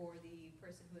or the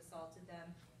person who assaulted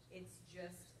them. It's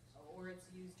just, or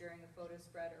it's used during a photo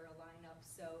spread or a lineup.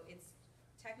 So it's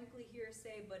technically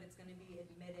hearsay, but it's going to be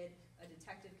admitted. A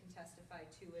detective can testify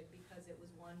to it because it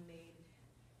was one made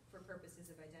for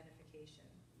purposes of identification.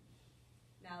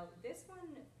 Now, this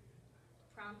one,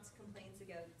 prompt complaints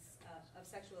against of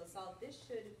sexual assault, this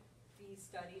should be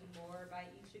studied more by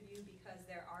each of you because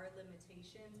there are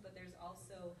limitations, but there's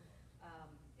also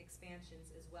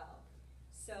expansions as well.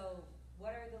 So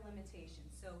what are the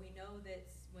limitations? So we know that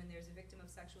when there's a victim of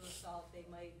sexual assault, they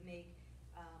might make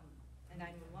a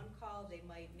 911 call, they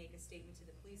might make a statement to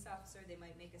the police officer, they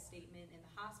might make a statement in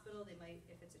the hospital, they might,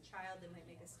 if it's a child, they might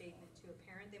make a statement to a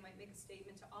parent, they might make a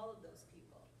statement to all of those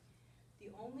people.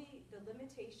 The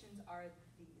limitations are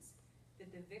these,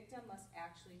 that the victim must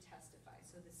actually testify.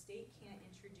 So the state can't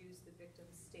introduce the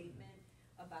victim's statement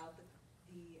about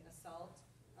the assault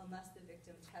unless the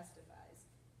victim testifies.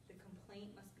 The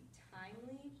complaint must be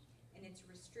timely, and it's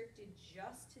restricted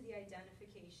just to the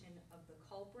identification of the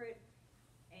culprit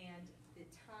and the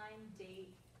time,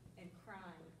 date, and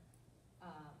crime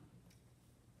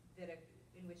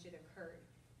in which it occurred.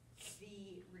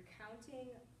 The recounting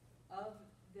of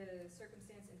the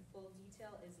circumstance in full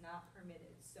detail is not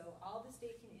permitted. So all the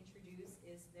state can introduce introduce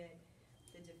is that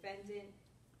the defendant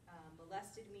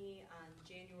molested me on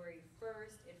January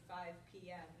 1st at 5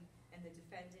 p.m. and the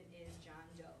defendant is John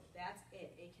Doe. That's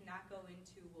it. It cannot go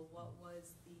into, well, what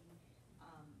was the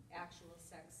actual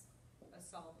sex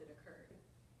assault that occurred.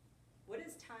 What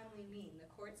does timely mean? The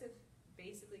courts have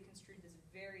basically construed this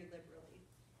very liberally.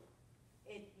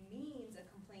 It means a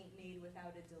complaint made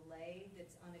without a delay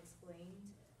that's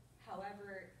unexplained.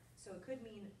 However, so it could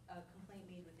mean a complaint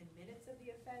made within minutes of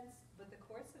the offense, but the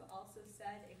courts have also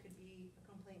said it could be a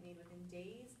complaint made within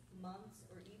days, months,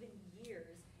 or even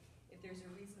years if there's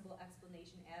a reasonable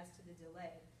explanation as to the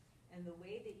delay. And the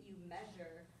way that you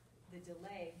measure the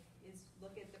delay is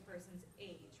look at the person's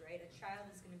age, right? A child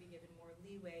is going to be given more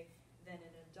leeway than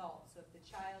an adult. So if the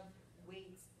child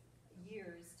waits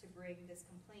years to bring this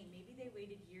complaint, maybe they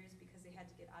waited years because they had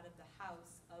to get out of the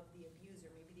house of the abuser.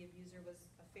 Maybe the abuser was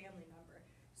a family member.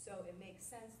 So it makes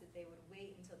sense that they would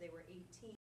wait until they were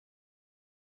 18